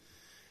it?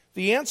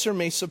 The answer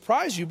may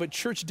surprise you, but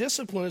church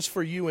discipline is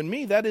for you and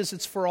me. That is,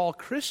 it's for all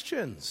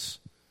Christians.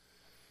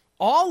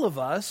 All of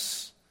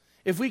us,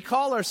 if we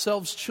call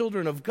ourselves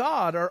children of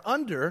God, are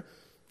under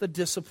the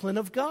discipline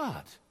of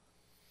God.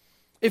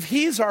 If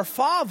He's our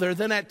Father,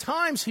 then at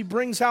times He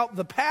brings out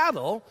the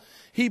paddle,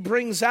 He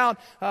brings out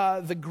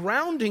the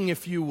grounding,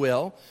 if you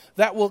will,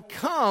 that will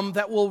come,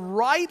 that will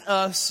right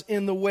us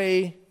in the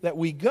way that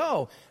we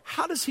go.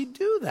 How does He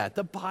do that?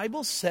 The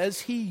Bible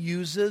says He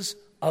uses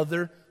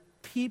other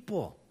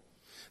people,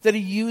 that He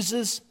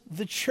uses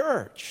the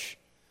church.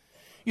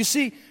 You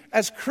see,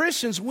 as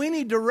Christians, we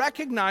need to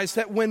recognize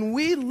that when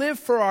we live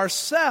for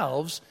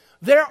ourselves,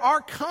 there are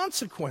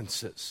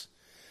consequences.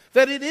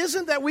 That it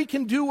isn't that we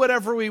can do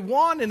whatever we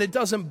want and it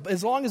doesn't,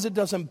 as long as it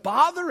doesn't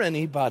bother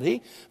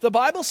anybody. The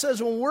Bible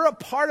says when we're a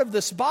part of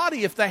this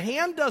body, if the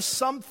hand does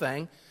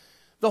something,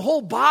 the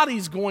whole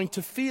body's going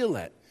to feel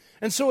it.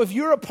 And so if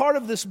you're a part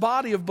of this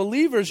body of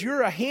believers,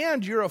 you're a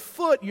hand, you're a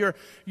foot,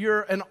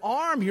 you're an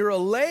arm, you're a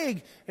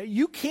leg.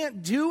 You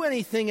can't do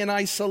anything in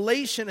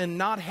isolation and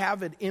not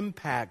have it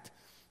impact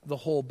the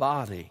whole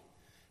body.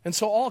 And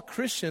so all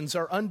Christians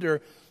are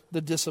under the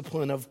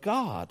discipline of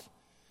God.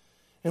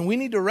 And we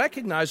need to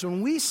recognize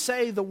when we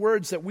say the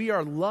words that we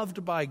are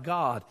loved by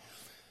God,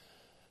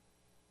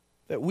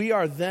 that we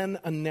are then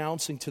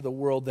announcing to the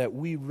world that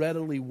we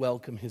readily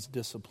welcome His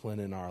discipline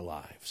in our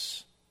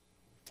lives.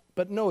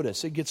 But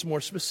notice, it gets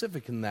more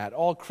specific than that.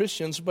 All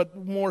Christians, but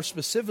more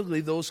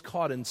specifically those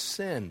caught in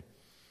sin.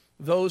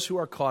 Those who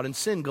are caught in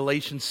sin.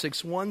 Galatians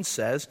 6:1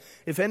 says,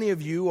 if any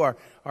of you are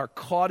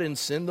caught in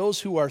sin,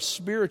 those who are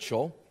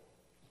spiritual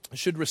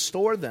should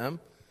restore them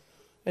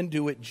and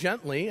do it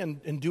gently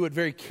and do it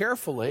very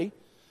carefully,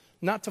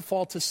 not to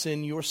fall to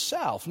sin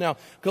yourself. Now,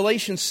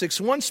 Galatians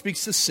 6:1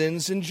 speaks to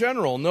sins in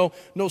general.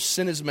 No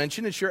sin is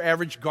mentioned. It's your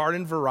average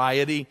garden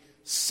variety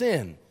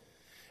sin.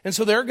 And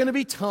so there are going to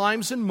be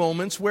times and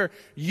moments where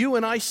you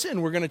and I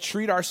sin. We're going to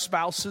treat our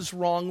spouses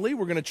wrongly.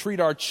 We're going to treat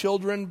our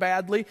children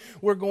badly.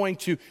 We're going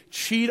to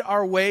cheat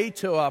our way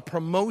to a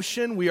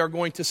promotion. We are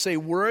going to say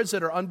words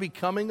that are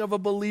unbecoming of a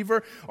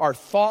believer. Our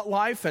thought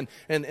life and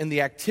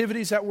the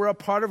activities that we're a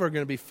part of are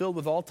going to be filled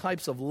with all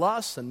types of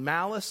lust and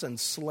malice and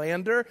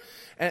slander.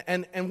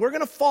 And we're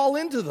going to fall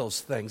into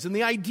those things. And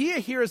the idea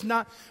here is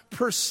not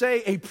per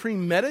se a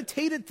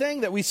premeditated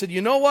thing that we said,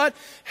 you know what,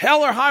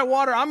 hell or high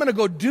water, I'm going to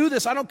go do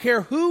this. I don't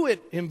care who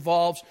it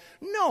involves.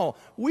 No,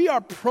 we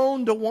are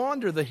prone to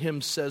wander, the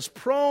hymn says,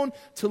 prone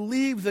to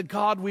leave the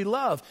God we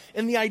love.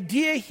 And the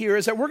idea here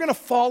is that we're going to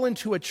fall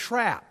into a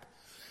trap.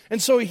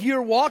 And so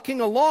you're walking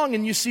along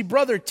and you see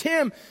Brother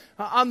Tim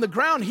on the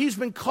ground. He's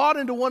been caught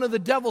into one of the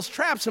devil's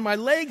traps and my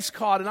leg's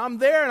caught and I'm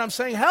there and I'm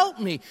saying, help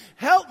me,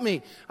 help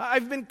me.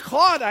 I've been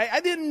caught. I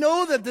didn't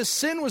know that this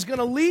sin was going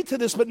to lead to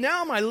this, but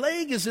now my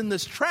leg is in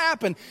this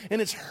trap and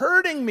it's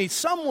hurting me.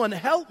 Someone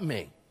help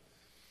me.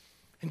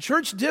 And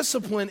church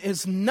discipline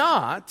is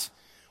not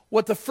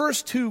what the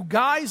first two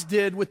guys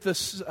did with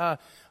this,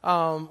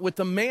 with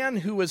the man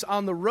who was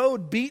on the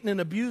road beaten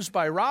and abused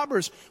by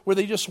robbers, where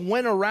they just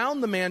went around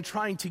the man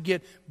trying to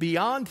get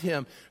beyond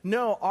him.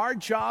 No, our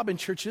job in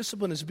church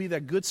discipline is to be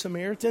that good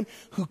Samaritan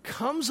who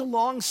comes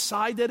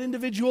alongside that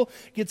individual,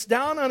 gets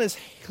down on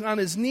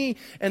his knee,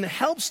 and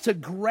helps to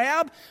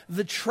grab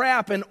the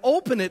trap and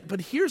open it.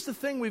 But here's the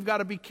thing we've got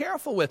to be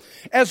careful with.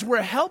 As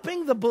we're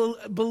helping the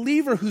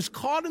believer who's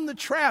caught in the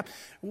trap,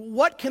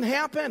 what can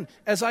happen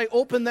as I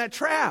open that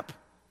trap?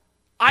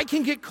 I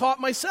can get caught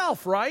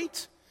myself,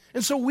 right?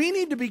 And so we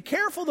need to be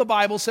careful, the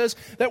Bible says,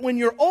 that when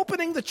you're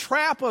opening the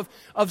trap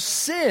of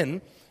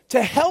sin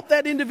to help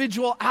that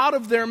individual out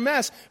of their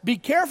mess, be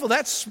careful.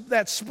 That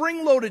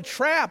spring-loaded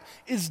trap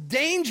is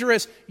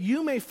dangerous.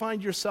 You may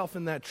find yourself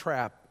in that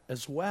trap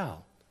as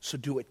well. So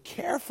do it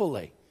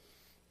carefully,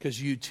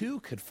 because you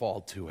too could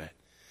fall to it.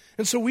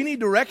 And so we need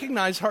to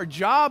recognize our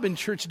job in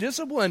church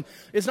discipline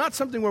is not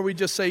something where we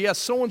just say, yes,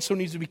 so-and-so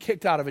needs to be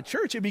kicked out of a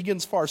church. It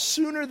begins far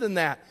sooner than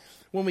that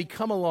when we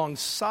come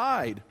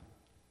alongside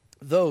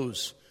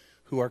those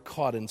who are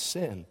caught in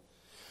sin.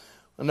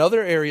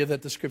 Another area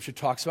that the Scripture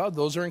talks about,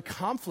 those are in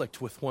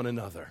conflict with one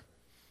another.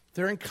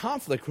 They're in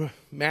conflict.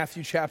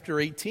 Matthew chapter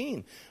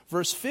 18,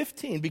 verse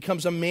 15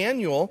 becomes a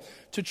manual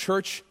to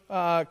church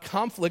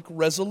conflict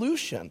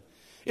resolution.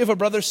 If a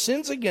brother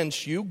sins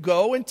against you,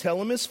 go and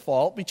tell him his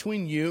fault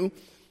between you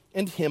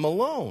and him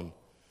alone.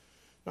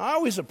 Now, I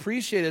always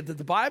appreciated that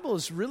the Bible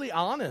is really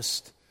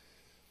honest.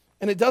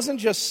 And it doesn't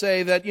just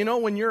say that,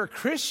 when you're a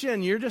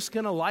Christian, you're just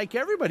going to like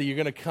everybody. You're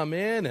going to come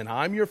in and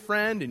I'm your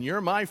friend and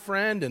you're my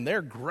friend and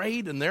they're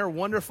great and they're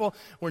wonderful.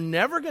 We're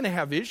never going to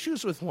have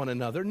issues with one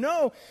another.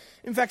 No.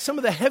 In fact, some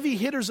of the heavy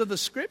hitters of the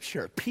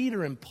Scripture,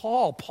 Peter and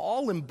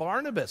Paul and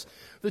Barnabas,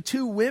 the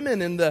two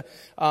women in the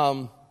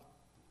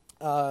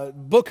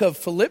book of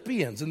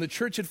Philippians in the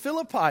church at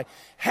Philippi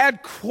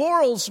had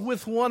quarrels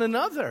with one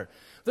another.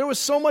 There was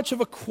so much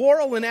of a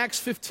quarrel in Acts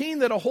 15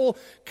 that a whole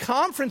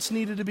conference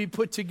needed to be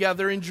put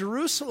together in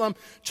Jerusalem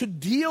to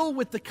deal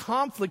with the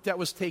conflict that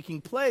was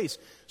taking place.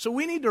 So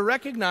we need to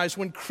recognize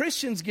when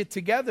Christians get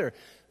together,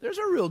 there's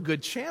a real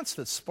good chance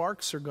that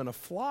sparks are going to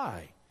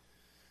fly.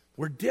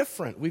 We're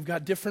different. We've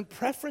got different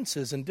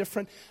preferences and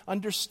different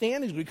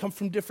understandings. We come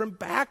from different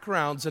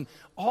backgrounds and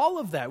all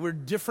of that. We're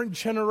different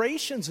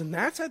generations, and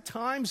that's at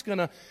times going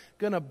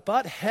to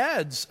butt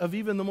heads of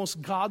even the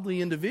most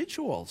godly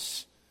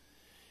individuals.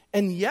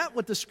 And yet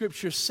what the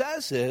Scripture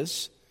says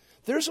is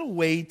there's a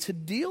way to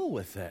deal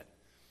with it.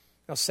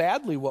 Now,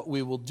 sadly, what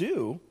we will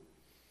do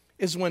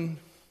is when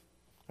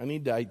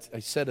I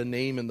said a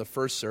name in the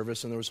first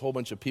service, and there was a whole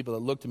bunch of people that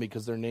looked at me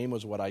because their name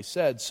was what I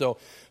said. So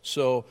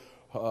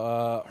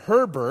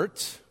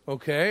Herbert,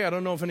 okay, I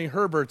don't know if any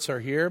Herberts are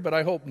here, but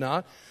I hope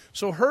not.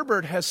 So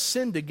Herbert has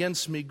sinned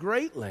against me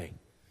greatly.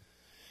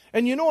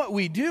 And you know what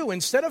we do?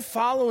 Instead of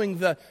following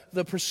the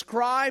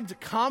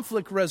prescribed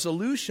conflict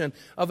resolution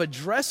of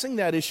addressing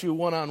that issue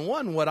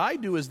one-on-one, what I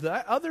do is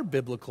that other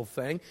biblical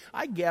thing.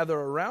 I gather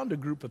around a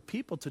group of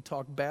people to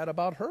talk bad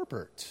about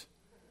Herbert.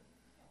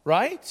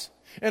 right?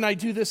 And I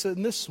do this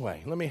in this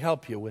way. Let me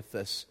help you with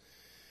this.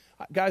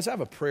 Guys, I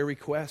have a prayer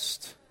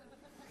request.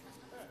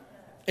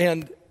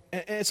 And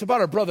it's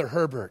about our brother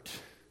Herbert.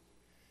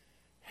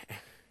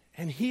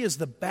 And he is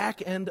the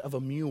back end of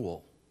a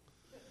mule.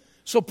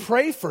 So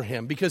pray for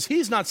him because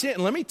he's not seeing it.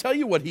 And let me tell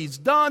you what he's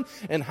done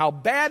and how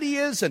bad he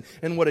is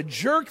and what a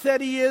jerk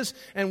that he is.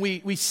 And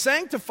we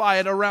sanctify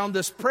it around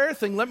this prayer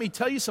thing. Let me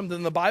tell you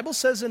something. The Bible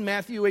says in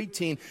Matthew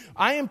 18,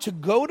 I am to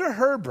go to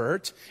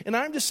Herbert and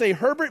I'm to say,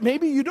 Herbert,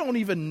 maybe you don't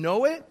even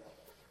know it,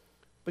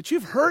 but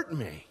you've hurt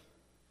me.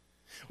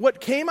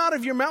 What came out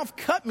of your mouth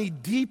cut me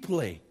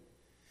deeply.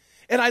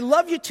 And I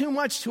love you too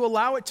much to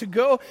allow it to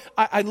go.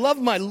 I love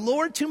my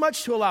Lord too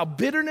much to allow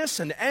bitterness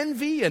and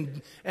envy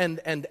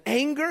and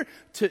anger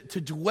to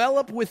dwell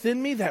up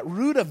within me, that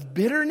root of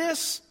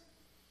bitterness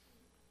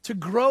to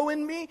grow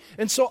in me.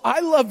 And so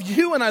I love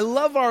you and I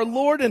love our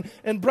Lord.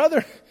 And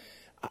brother,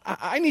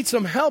 I need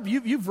some help.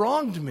 You've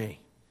wronged me.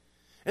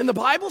 And the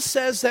Bible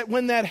says that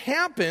when that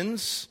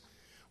happens,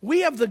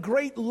 we have the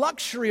great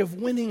luxury of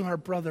winning our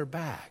brother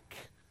back.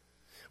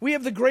 We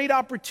have the great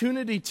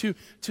opportunity to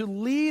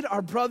lead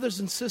our brothers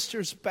and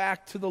sisters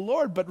back to the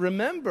Lord. But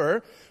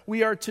remember,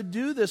 we are to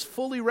do this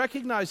fully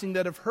recognizing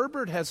that if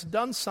Herbert has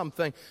done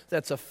something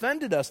that's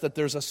offended us, that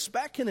there's a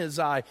speck in his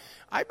eye,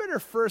 I better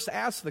first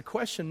ask the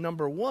question,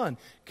 number one,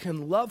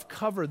 can love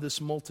cover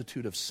this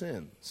multitude of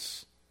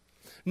sins?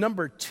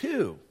 Number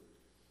two,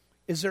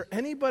 is there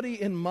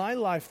anybody in my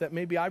life that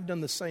maybe I've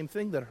done the same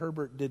thing that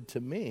Herbert did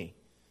to me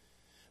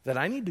that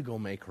I need to go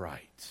make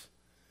right?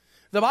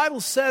 The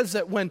Bible says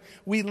that when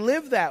we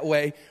live that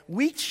way,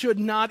 we should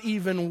not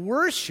even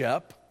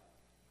worship.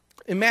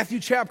 In Matthew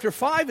chapter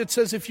 5, it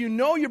says, if you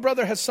know your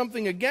brother has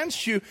something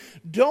against you,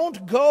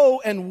 don't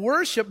go and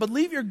worship, but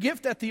leave your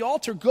gift at the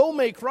altar. Go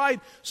make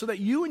right so that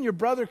you and your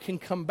brother can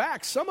come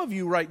back. Some of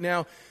you right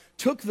now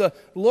took the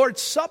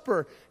Lord's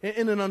Supper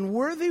in an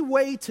unworthy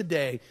way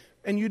today,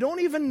 and you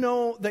don't even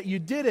know that you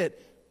did it,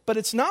 but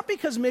it's not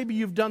because maybe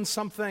you've done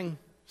something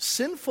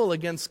sinful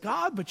against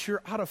God, but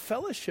you're out of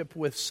fellowship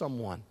with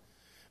someone.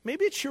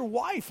 Maybe it's your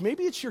wife,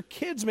 maybe it's your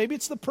kids, maybe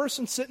it's the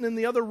person sitting in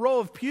the other row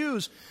of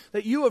pews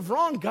that you have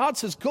wronged. God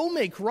says, go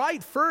make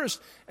right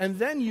first, and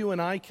then you and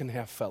I can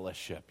have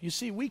fellowship. You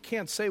see, we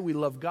can't say we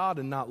love God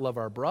and not love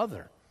our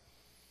brother.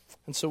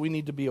 And so we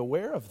need to be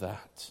aware of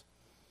that.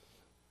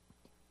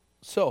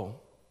 So,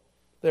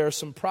 there are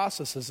some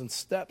processes and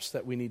steps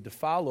that we need to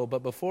follow,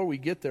 but before we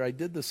get there, I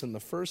did this in the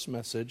first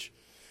message,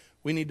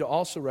 we need to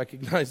also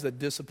recognize that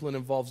discipline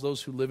involves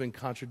those who live in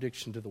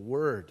contradiction to the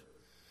Word.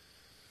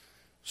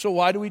 So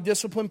why do we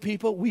discipline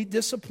people? We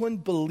discipline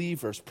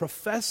believers,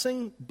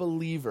 professing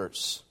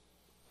believers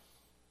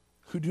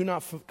who do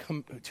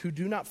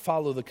not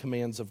follow the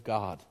commands of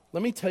God.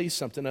 Let me tell you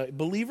something. A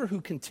believer who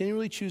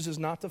continually chooses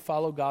not to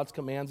follow God's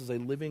commands is a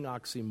living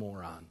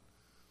oxymoron.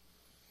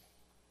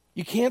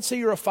 You can't say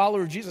you're a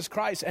follower of Jesus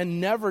Christ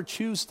and never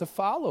choose to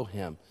follow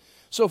Him.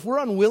 So if we're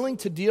unwilling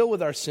to deal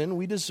with our sin,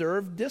 we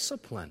deserve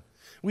discipline.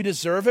 We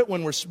deserve it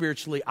when we're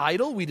spiritually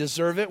idle. We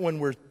deserve it when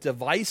we're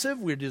divisive.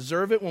 We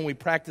deserve it when we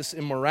practice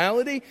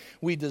immorality.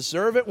 We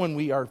deserve it when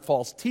we are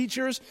false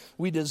teachers.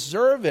 We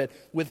deserve it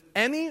with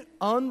any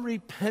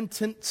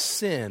unrepentant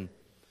sin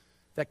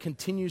that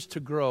continues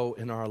to grow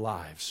in our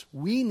lives.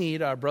 We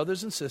need our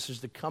brothers and sisters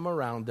to come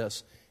around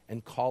us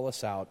and call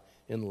us out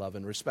in love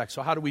and respect.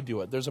 So how do we do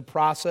it? There's a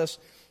process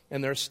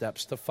and there are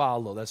steps to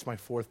follow. That's my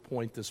fourth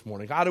point this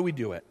morning. How do we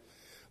do it?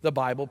 The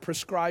Bible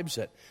prescribes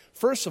it.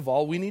 First of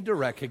all, we need to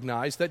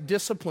recognize that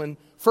discipline,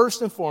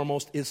 first and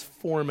foremost, is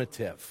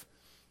formative.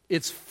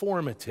 It's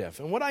formative.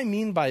 And what I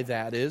mean by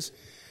that is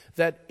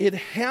that it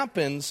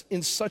happens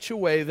in such a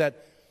way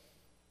that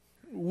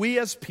we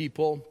as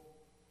people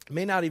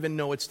may not even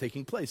know it's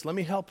taking place. Let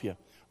me help you.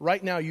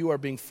 Right now, you are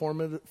being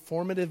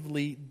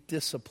formatively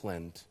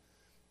disciplined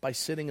by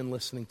sitting and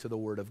listening to the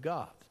Word of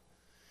God.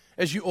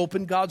 As you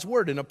open God's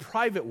Word in a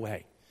private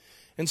way,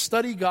 and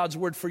study God's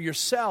Word for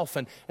yourself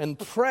and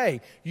pray,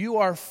 you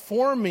are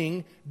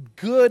forming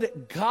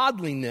good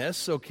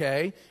godliness,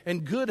 okay,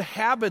 and good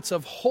habits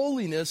of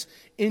holiness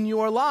in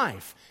your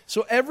life.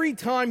 So every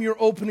time you're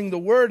opening the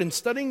Word and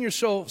studying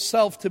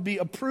yourself to be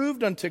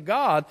approved unto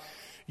God,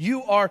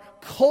 you are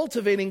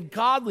cultivating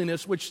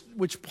godliness,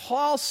 which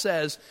Paul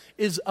says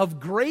is of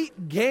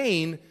great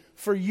gain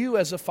for you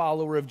as a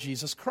follower of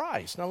Jesus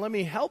Christ. Now let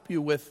me help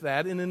you with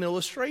that in an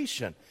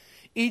illustration.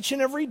 Each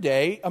and every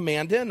day,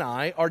 Amanda and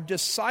I are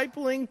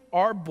discipling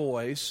our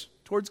boys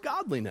towards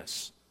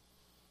godliness.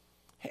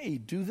 Hey,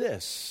 do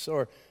this.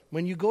 Or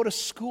when you go to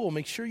school,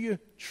 make sure you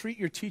treat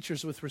your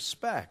teachers with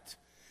respect.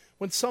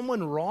 When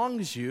someone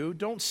wrongs you,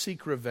 don't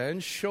seek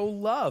revenge. Show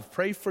love.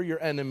 Pray for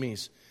your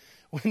enemies.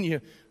 When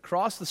you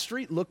cross the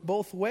street, look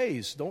both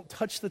ways. Don't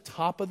touch the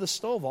top of the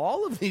stove.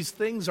 All of these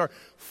things are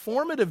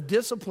formative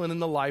discipline in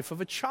the life of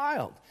a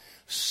child.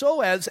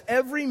 So as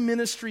every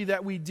ministry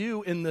that we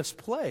do in this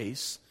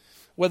place,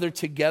 whether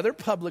together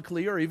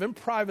publicly or even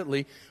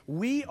privately,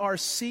 we are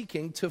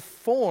seeking to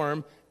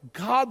form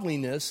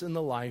godliness in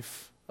the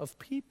life of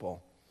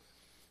people.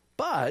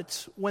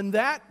 But when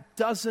that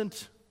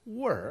doesn't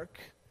work,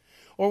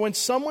 or when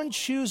someone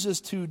chooses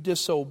to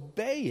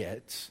disobey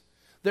it,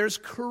 there's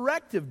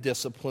corrective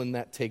discipline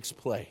that takes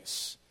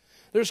place.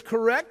 There's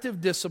corrective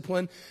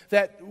discipline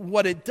that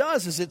what it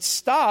does is it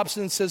stops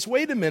and says,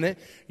 wait a minute,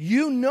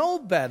 you know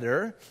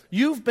better,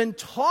 you've been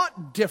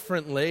taught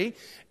differently,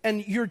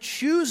 and you're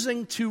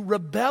choosing to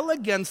rebel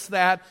against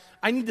that.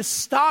 I need to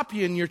stop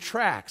you in your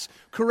tracks.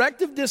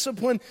 Corrective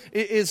discipline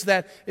is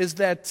that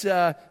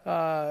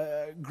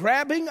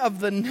grabbing of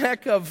the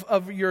neck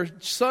of your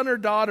son or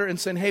daughter and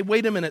saying, hey,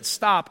 wait a minute,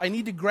 stop. I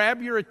need to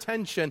grab your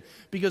attention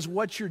because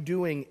what you're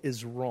doing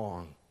is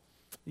wrong.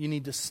 You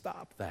need to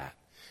stop that.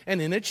 And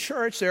in a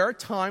church, there are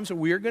times where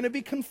we are going to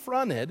be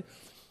confronted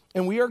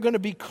and we are going to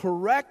be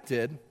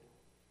corrected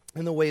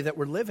in the way that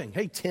we're living.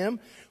 Hey, Tim,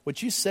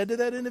 what you said to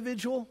that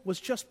individual was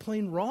just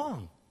plain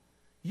wrong.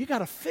 You got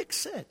to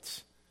fix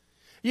it.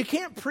 You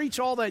can't preach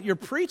all that you're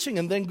preaching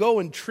and then go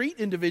and treat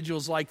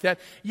individuals like that.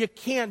 You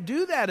can't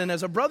do that. And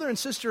as a brother and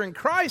sister in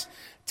Christ,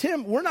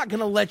 Tim, we're not going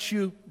to let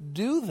you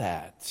do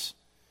that.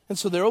 And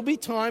so there will be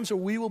times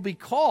where we will be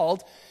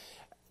called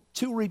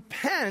to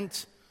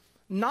repent,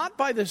 not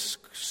by the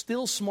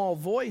still small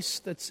voice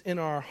that's in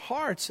our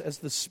hearts as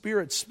the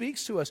Spirit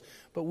speaks to us,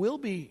 but we'll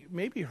be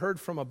maybe heard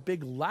from a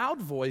big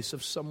loud voice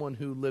of someone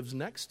who lives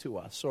next to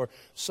us, or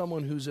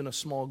someone who's in a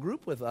small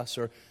group with us,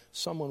 or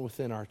someone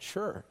within our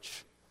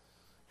church.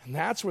 And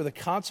that's where the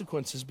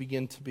consequences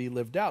begin to be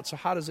lived out. So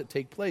how does it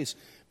take place?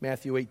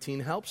 Matthew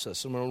 18 helps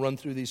us. I'm going to run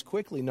through these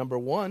quickly. Number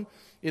one,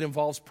 it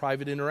involves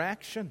private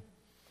interaction.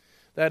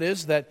 That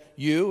is that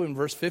you, in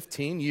verse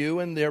 15, you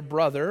and their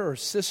brother or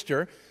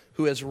sister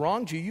who has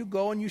wronged you, you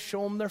go and you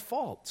show them their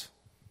fault.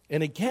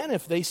 And again,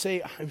 if they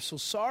say, I'm so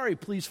sorry,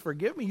 please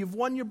forgive me, you've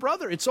won your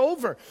brother. It's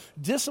over.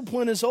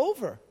 Discipline is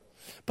over.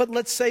 But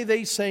let's say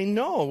they say,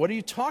 no, what are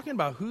you talking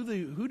about? Who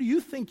do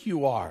you think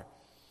you are?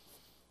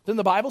 Then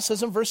the Bible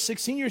says in verse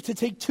 16, you're to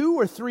take 2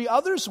 or 3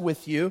 others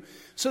with you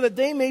so that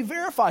they may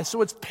verify.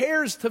 So it's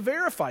pairs to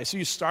verify. So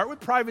you start with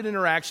private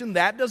interaction.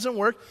 That doesn't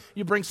work.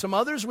 You bring some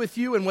others with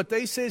you, and what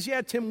they say is,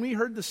 yeah, Tim, we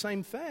heard the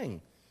same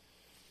thing.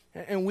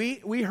 And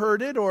we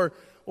heard it, or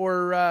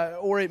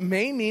it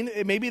may mean,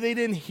 maybe they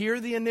didn't hear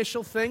the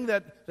initial thing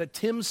that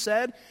Tim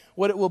said.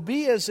 What it will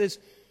be is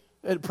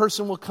a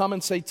person will come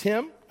and say,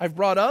 Tim, I've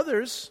brought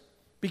others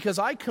because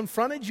I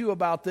confronted you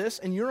about this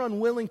and you're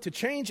unwilling to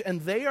change, and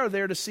they are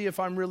there to see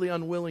if I'm really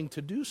unwilling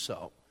to do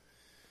so.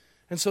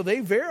 And so they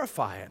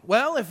verify it.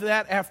 Well,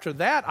 after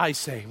that I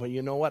say, well,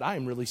 you know what?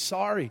 I'm really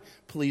sorry.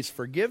 Please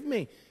forgive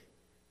me.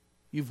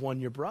 You've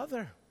won your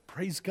brother.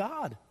 Praise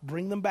God.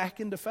 Bring them back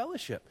into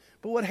fellowship.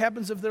 But what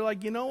happens if they're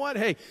like, you know what?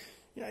 Hey,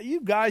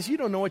 you guys, you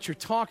don't know what you're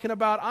talking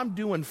about. I'm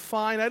doing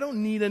fine. I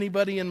don't need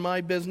anybody in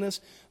my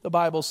business. The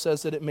Bible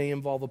says that it may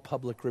involve a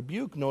public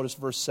rebuke. Notice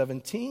verse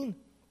 17.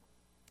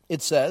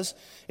 It says,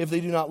 if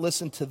they do not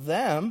listen to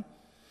them,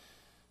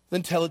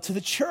 then tell it to the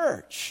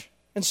church.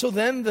 And so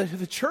then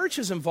the church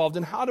is involved.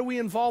 And how do we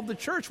involve the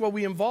church? Well,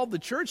 we involve the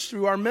church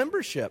through our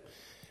membership.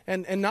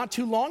 And not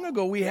too long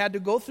ago, we had to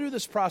go through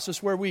this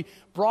process where we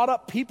brought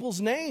up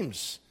people's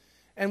names.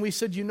 And we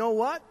said, you know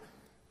what?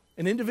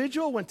 An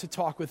individual went to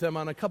talk with them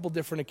on a couple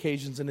different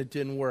occasions and it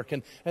didn't work.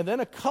 And then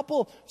a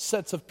couple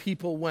sets of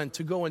people went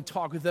to go and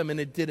talk with them and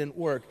it didn't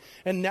work.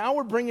 And now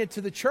we're bringing it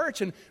to the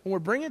church. And we're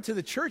bringing it to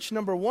the church,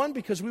 number one,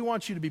 because we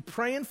want you to be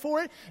praying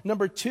for it.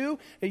 Number two,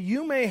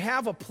 you may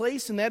have a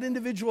place in that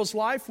individual's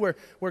life where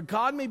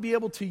God may be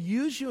able to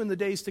use you in the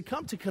days to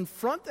come to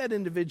confront that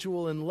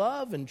individual in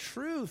love and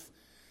truth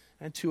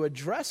and to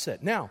address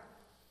it. Now,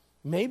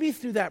 maybe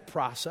through that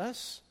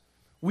process,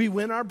 we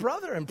win our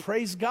brother, and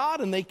praise God,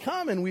 and they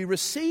come and we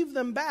receive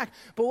them back.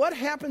 But what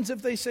happens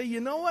if they say, you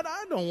know what,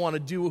 I don't want to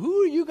do,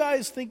 who do you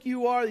guys think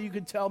you are that you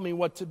could tell me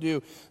what to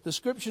do? The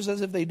scripture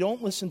says if they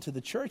don't listen to the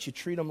church, you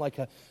treat them like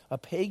a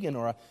pagan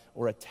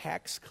or a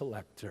tax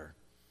collector.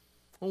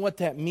 And what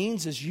that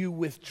means is you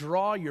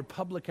withdraw your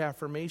public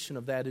affirmation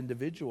of that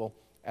individual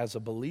as a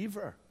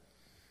believer.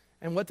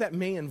 And what that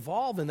may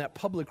involve in that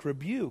public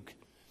rebuke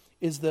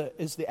is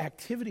the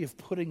activity of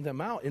putting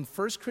them out. In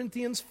 1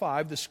 Corinthians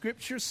 5, the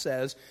scripture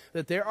says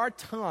that there are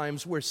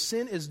times where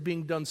sin is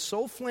being done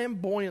so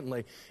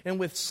flamboyantly and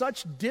with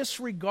such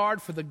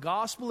disregard for the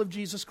gospel of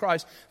Jesus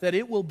Christ that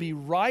it will be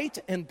right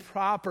and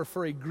proper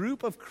for a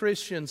group of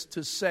Christians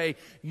to say,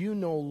 you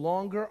no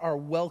longer are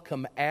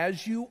welcome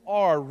as you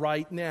are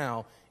right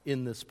now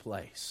in this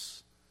place.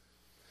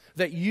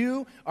 That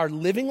you are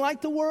living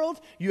like the world,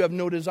 you have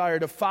no desire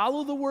to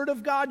follow the Word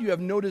of God, you have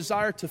no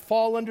desire to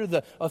fall under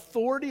the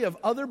authority of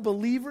other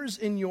believers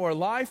in your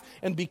life,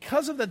 and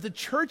because of that, the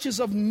church is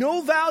of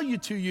no value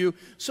to you,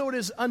 so it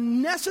is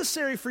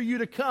unnecessary for you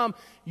to come.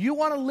 You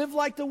want to live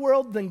like the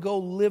world? Then go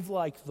live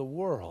like the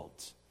world.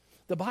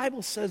 The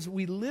Bible says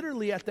we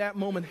literally at that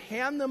moment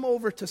hand them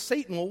over to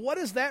Satan. Well, what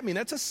does that mean?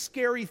 That's a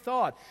scary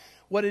thought.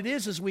 What it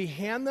is we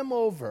hand them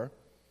over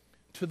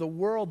to the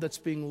world that's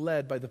being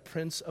led by the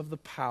prince of the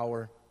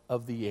power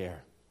of the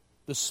air,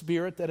 the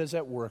spirit that is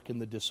at work in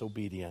the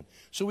disobedient.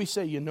 So we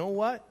say, you know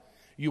what?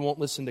 You won't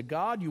listen to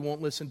God. You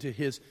won't listen to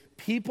his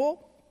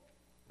people.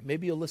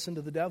 Maybe you'll listen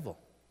to the devil.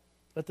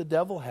 Let the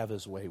devil have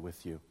his way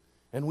with you.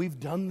 And we've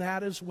done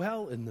that as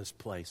well in this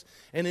place.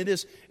 And it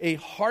is a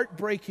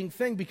heartbreaking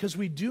thing because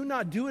we do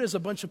not do it as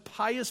a bunch of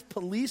pious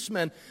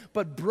policemen,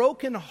 but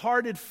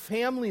broken-hearted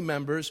family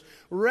members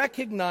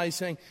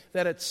recognizing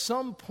that at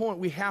some point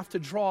we have to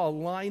draw a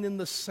line in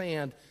the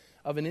sand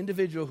of an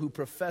individual who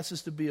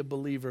professes to be a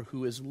believer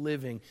who is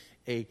living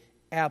a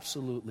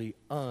absolutely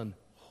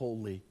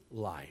unholy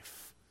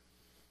life.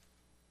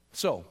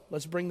 So,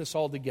 let's bring this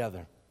all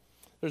together.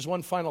 There's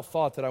one final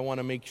thought that I want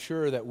to make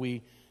sure that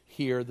we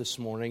hear this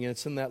morning, and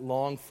it's in that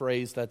long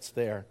phrase that's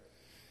there.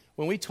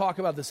 When we talk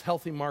about this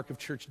healthy mark of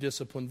church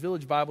discipline,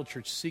 Village Bible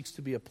Church seeks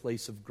to be a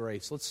place of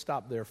grace. Let's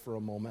stop there for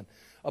a moment.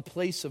 A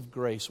place of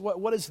grace.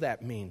 What does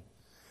that mean?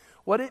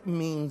 What it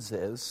means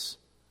is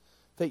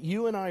that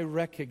you and I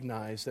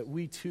recognize that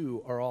we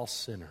too are all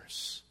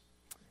sinners.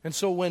 And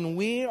so when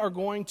we are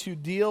going to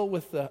deal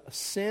with the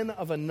sin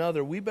of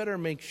another, we better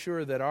make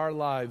sure that our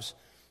lives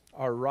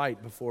are right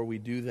before we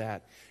do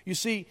that. You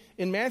see,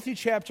 in Matthew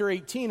chapter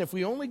 18, if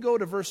we only go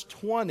to verse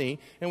 20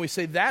 and we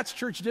say that's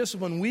church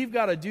discipline, we've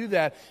got to do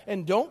that,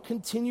 and don't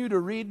continue to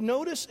read.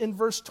 Notice in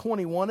verse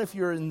 21, if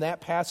you're in that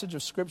passage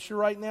of Scripture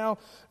right now,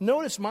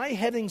 notice my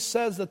heading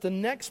says that the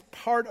next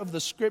part of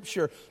the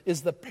Scripture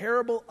is the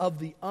parable of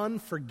the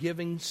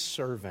unforgiving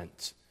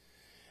servant.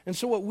 And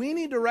so what we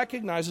need to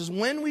recognize is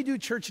when we do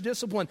church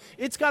discipline,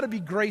 it's got to be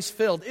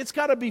grace-filled. It's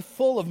got to be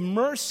full of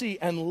mercy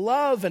and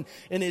love, and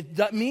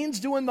it means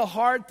doing the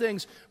hard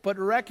things, but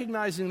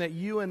recognizing that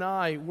you and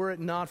I, were it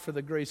not for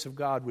the grace of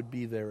God, would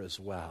be there as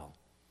well.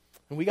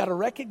 And we got to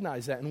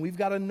recognize that, and we've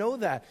got to know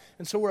that.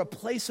 And so we're a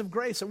place of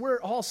grace, and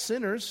we're all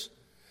sinners,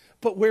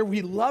 but where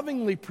we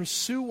lovingly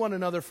pursue one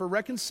another for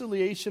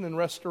reconciliation and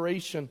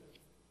restoration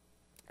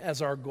as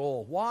our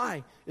goal.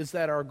 Why is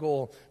that our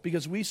goal?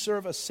 Because we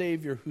serve a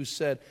Savior who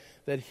said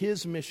that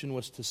his mission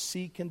was to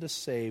seek and to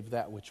save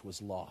that which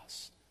was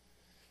lost.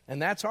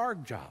 And that's our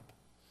job,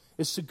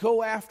 is to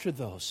go after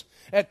those.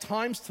 At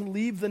times to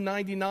leave the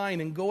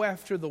 99 and go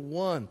after the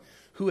one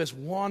who has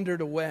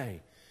wandered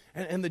away.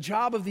 And the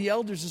job of the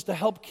elders is to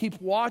help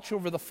keep watch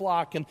over the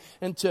flock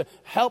and to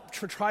help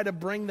try to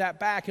bring that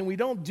back. And we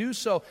don't do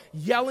so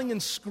yelling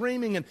and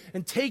screaming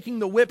and taking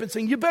the whip and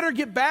saying, you better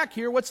get back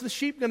here. What's the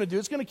sheep going to do?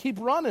 It's going to keep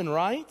running,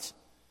 right?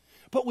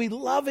 But we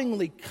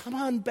lovingly, come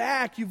on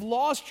back. You've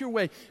lost your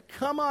way.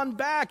 Come on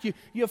back.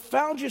 You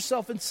found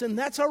yourself in sin.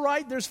 That's all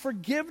right. There's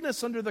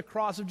forgiveness under the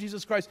cross of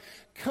Jesus Christ.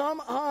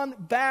 Come on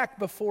back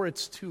before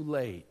it's too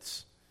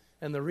late.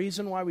 And the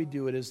reason why we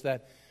do it is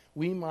that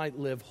we might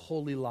live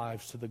holy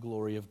lives to the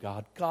glory of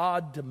God.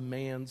 God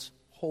demands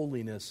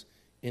holiness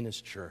in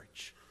his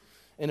church.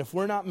 And if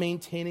we're not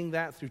maintaining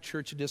that through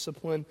church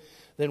discipline,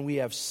 then we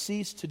have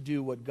ceased to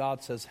do what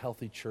God says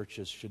healthy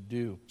churches should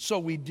do. So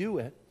we do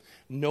it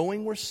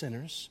knowing we're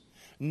sinners,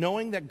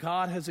 knowing that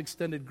God has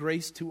extended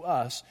grace to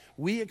us.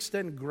 We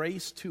extend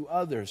grace to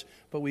others,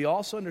 but we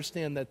also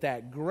understand that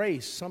that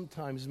grace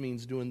sometimes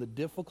means doing the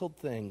difficult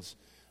things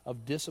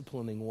of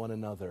disciplining one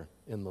another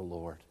in the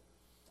Lord.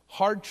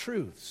 Hard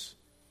truths,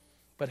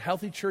 but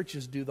healthy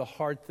churches do the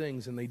hard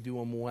things and they do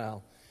them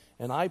well.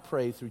 And I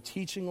pray through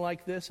teaching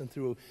like this and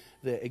through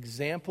the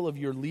example of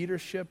your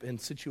leadership in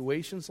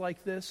situations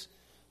like this,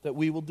 that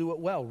we will do it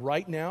well.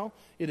 Right now,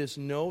 it is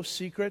no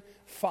secret,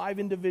 5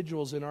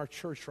 individuals in our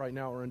church right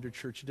now are under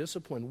church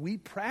discipline. We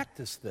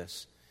practice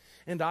this.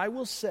 And I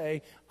will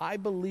say, I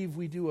believe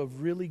we do a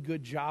really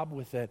good job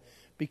with it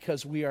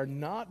because we are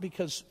not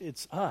because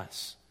it's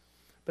us,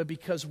 but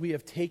because we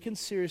have taken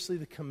seriously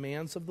the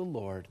commands of the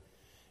Lord,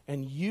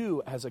 and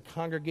you as a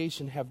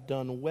congregation have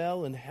done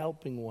well in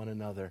helping one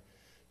another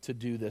to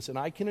do this. And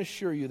I can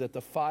assure you that the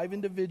 5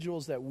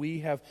 individuals that we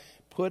have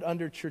put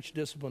under church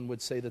discipline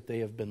would say that they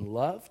have been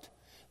loved,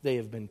 they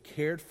have been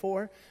cared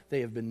for,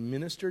 they have been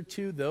ministered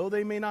to, though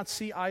they may not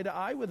see eye to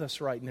eye with us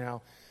right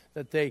now,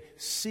 that they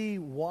see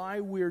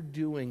why we're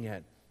doing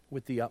it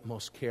with the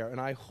utmost care.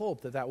 And I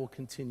hope that that will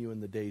continue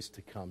in the days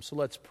to come. So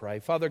let's pray.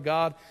 Father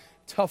God,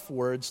 tough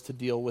words to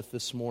deal with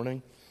this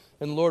morning.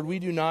 And Lord, we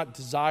do not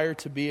desire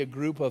to be a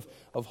group of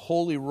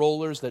holy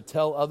rollers that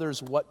tell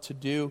others what to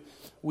do.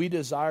 We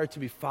desire to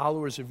be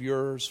followers of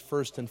yours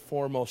first and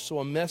foremost. So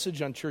a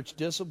message on church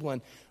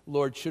discipline,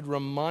 Lord, should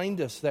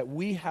remind us that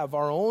we have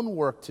our own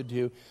work to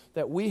do,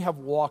 that we have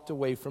walked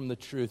away from the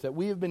truth, that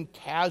we have been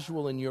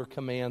casual in your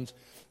commands.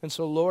 And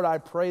so, Lord, I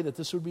pray that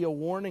this would be a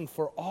warning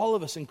for all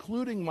of us,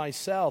 including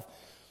myself,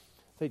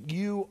 that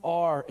you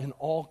are an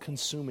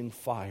all-consuming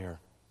fire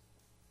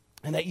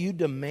and that you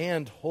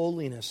demand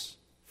holiness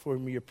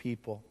from your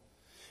people.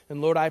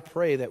 And Lord, I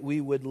pray that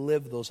we would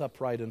live those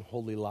upright and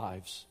holy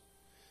lives,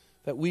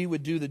 that we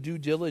would do the due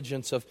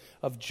diligence of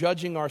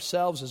judging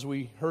ourselves as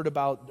we heard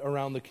about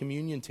around the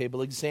communion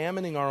table,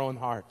 examining our own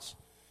hearts,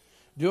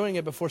 doing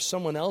it before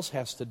someone else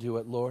has to do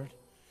it, Lord.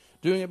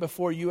 Doing it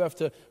before you have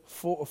to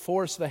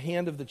force the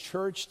hand of the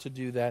church to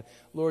do that.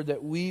 Lord,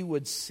 that we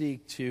would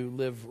seek to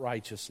live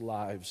righteous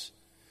lives.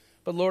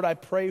 But Lord, I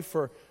pray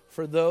for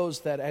those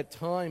that at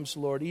times,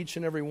 Lord, each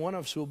and every one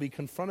of us will be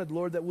confronted,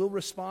 Lord, that we'll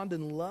respond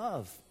in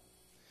love.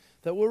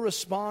 That we'll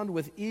respond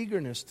with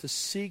eagerness to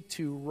seek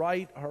to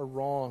right our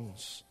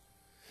wrongs.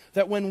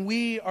 That when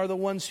we are the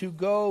ones who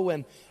go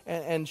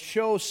and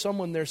show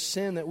someone their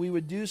sin, that we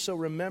would do so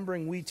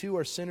remembering we too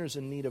are sinners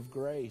in need of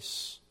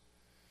grace.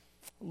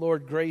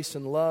 Lord, grace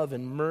and love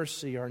and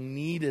mercy are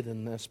needed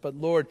in this, but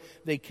Lord,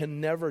 they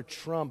can never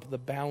trump the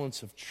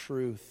balance of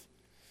truth.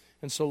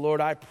 And so,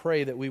 Lord, I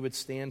pray that we would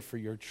stand for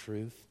your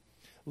truth.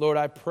 Lord,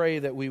 I pray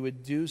that we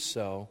would do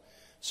so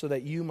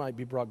that you might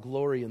be brought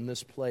glory in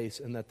this place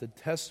and that the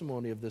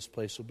testimony of this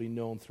place will be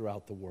known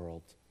throughout the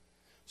world.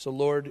 So,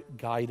 Lord,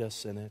 guide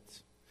us in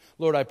it.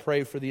 Lord, I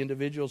pray for the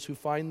individuals who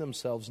find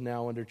themselves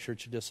now under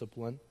church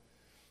discipline.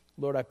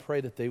 Lord, I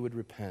pray that they would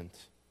repent,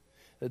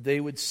 that they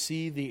would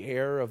see the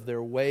error of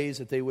their ways,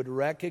 that they would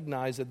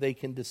recognize that they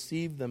can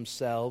deceive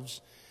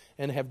themselves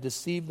and have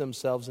deceived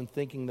themselves in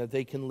thinking that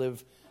they can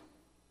live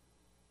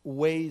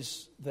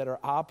ways that are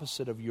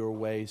opposite of your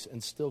ways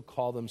and still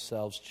call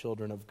themselves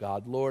children of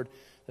God. Lord,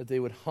 that they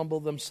would humble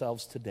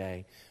themselves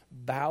today,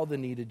 bow the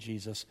knee to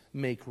Jesus,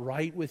 make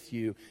right with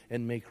you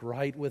and make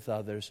right with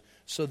others,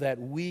 so that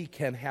we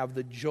can have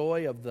the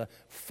joy of the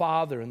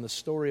Father in the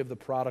story of the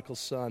prodigal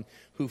son,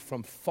 who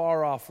from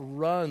far off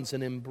runs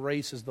and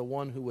embraces the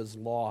one who was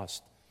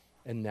lost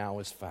and now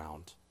is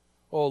found.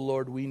 Oh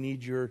Lord, we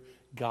need your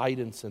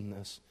guidance in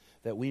this,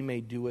 that we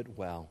may do it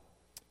well.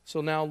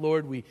 So now,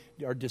 Lord, we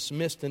are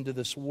dismissed into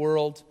this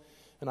world,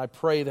 and I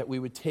pray that we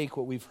would take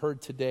what we've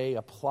heard today,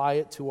 apply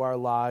it to our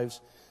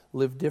lives,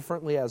 live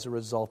differently as a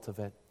result of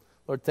it.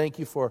 Lord, thank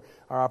you for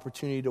our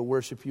opportunity to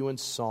worship you in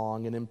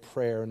song and in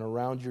prayer and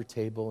around your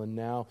table and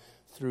now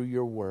through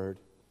your word.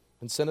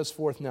 And send us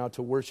forth now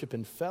to worship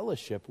in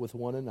fellowship with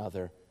one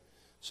another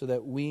so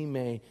that we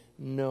may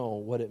know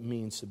what it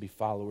means to be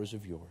followers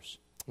of yours.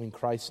 In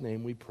Christ's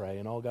name we pray.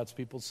 And all God's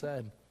people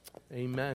said, amen.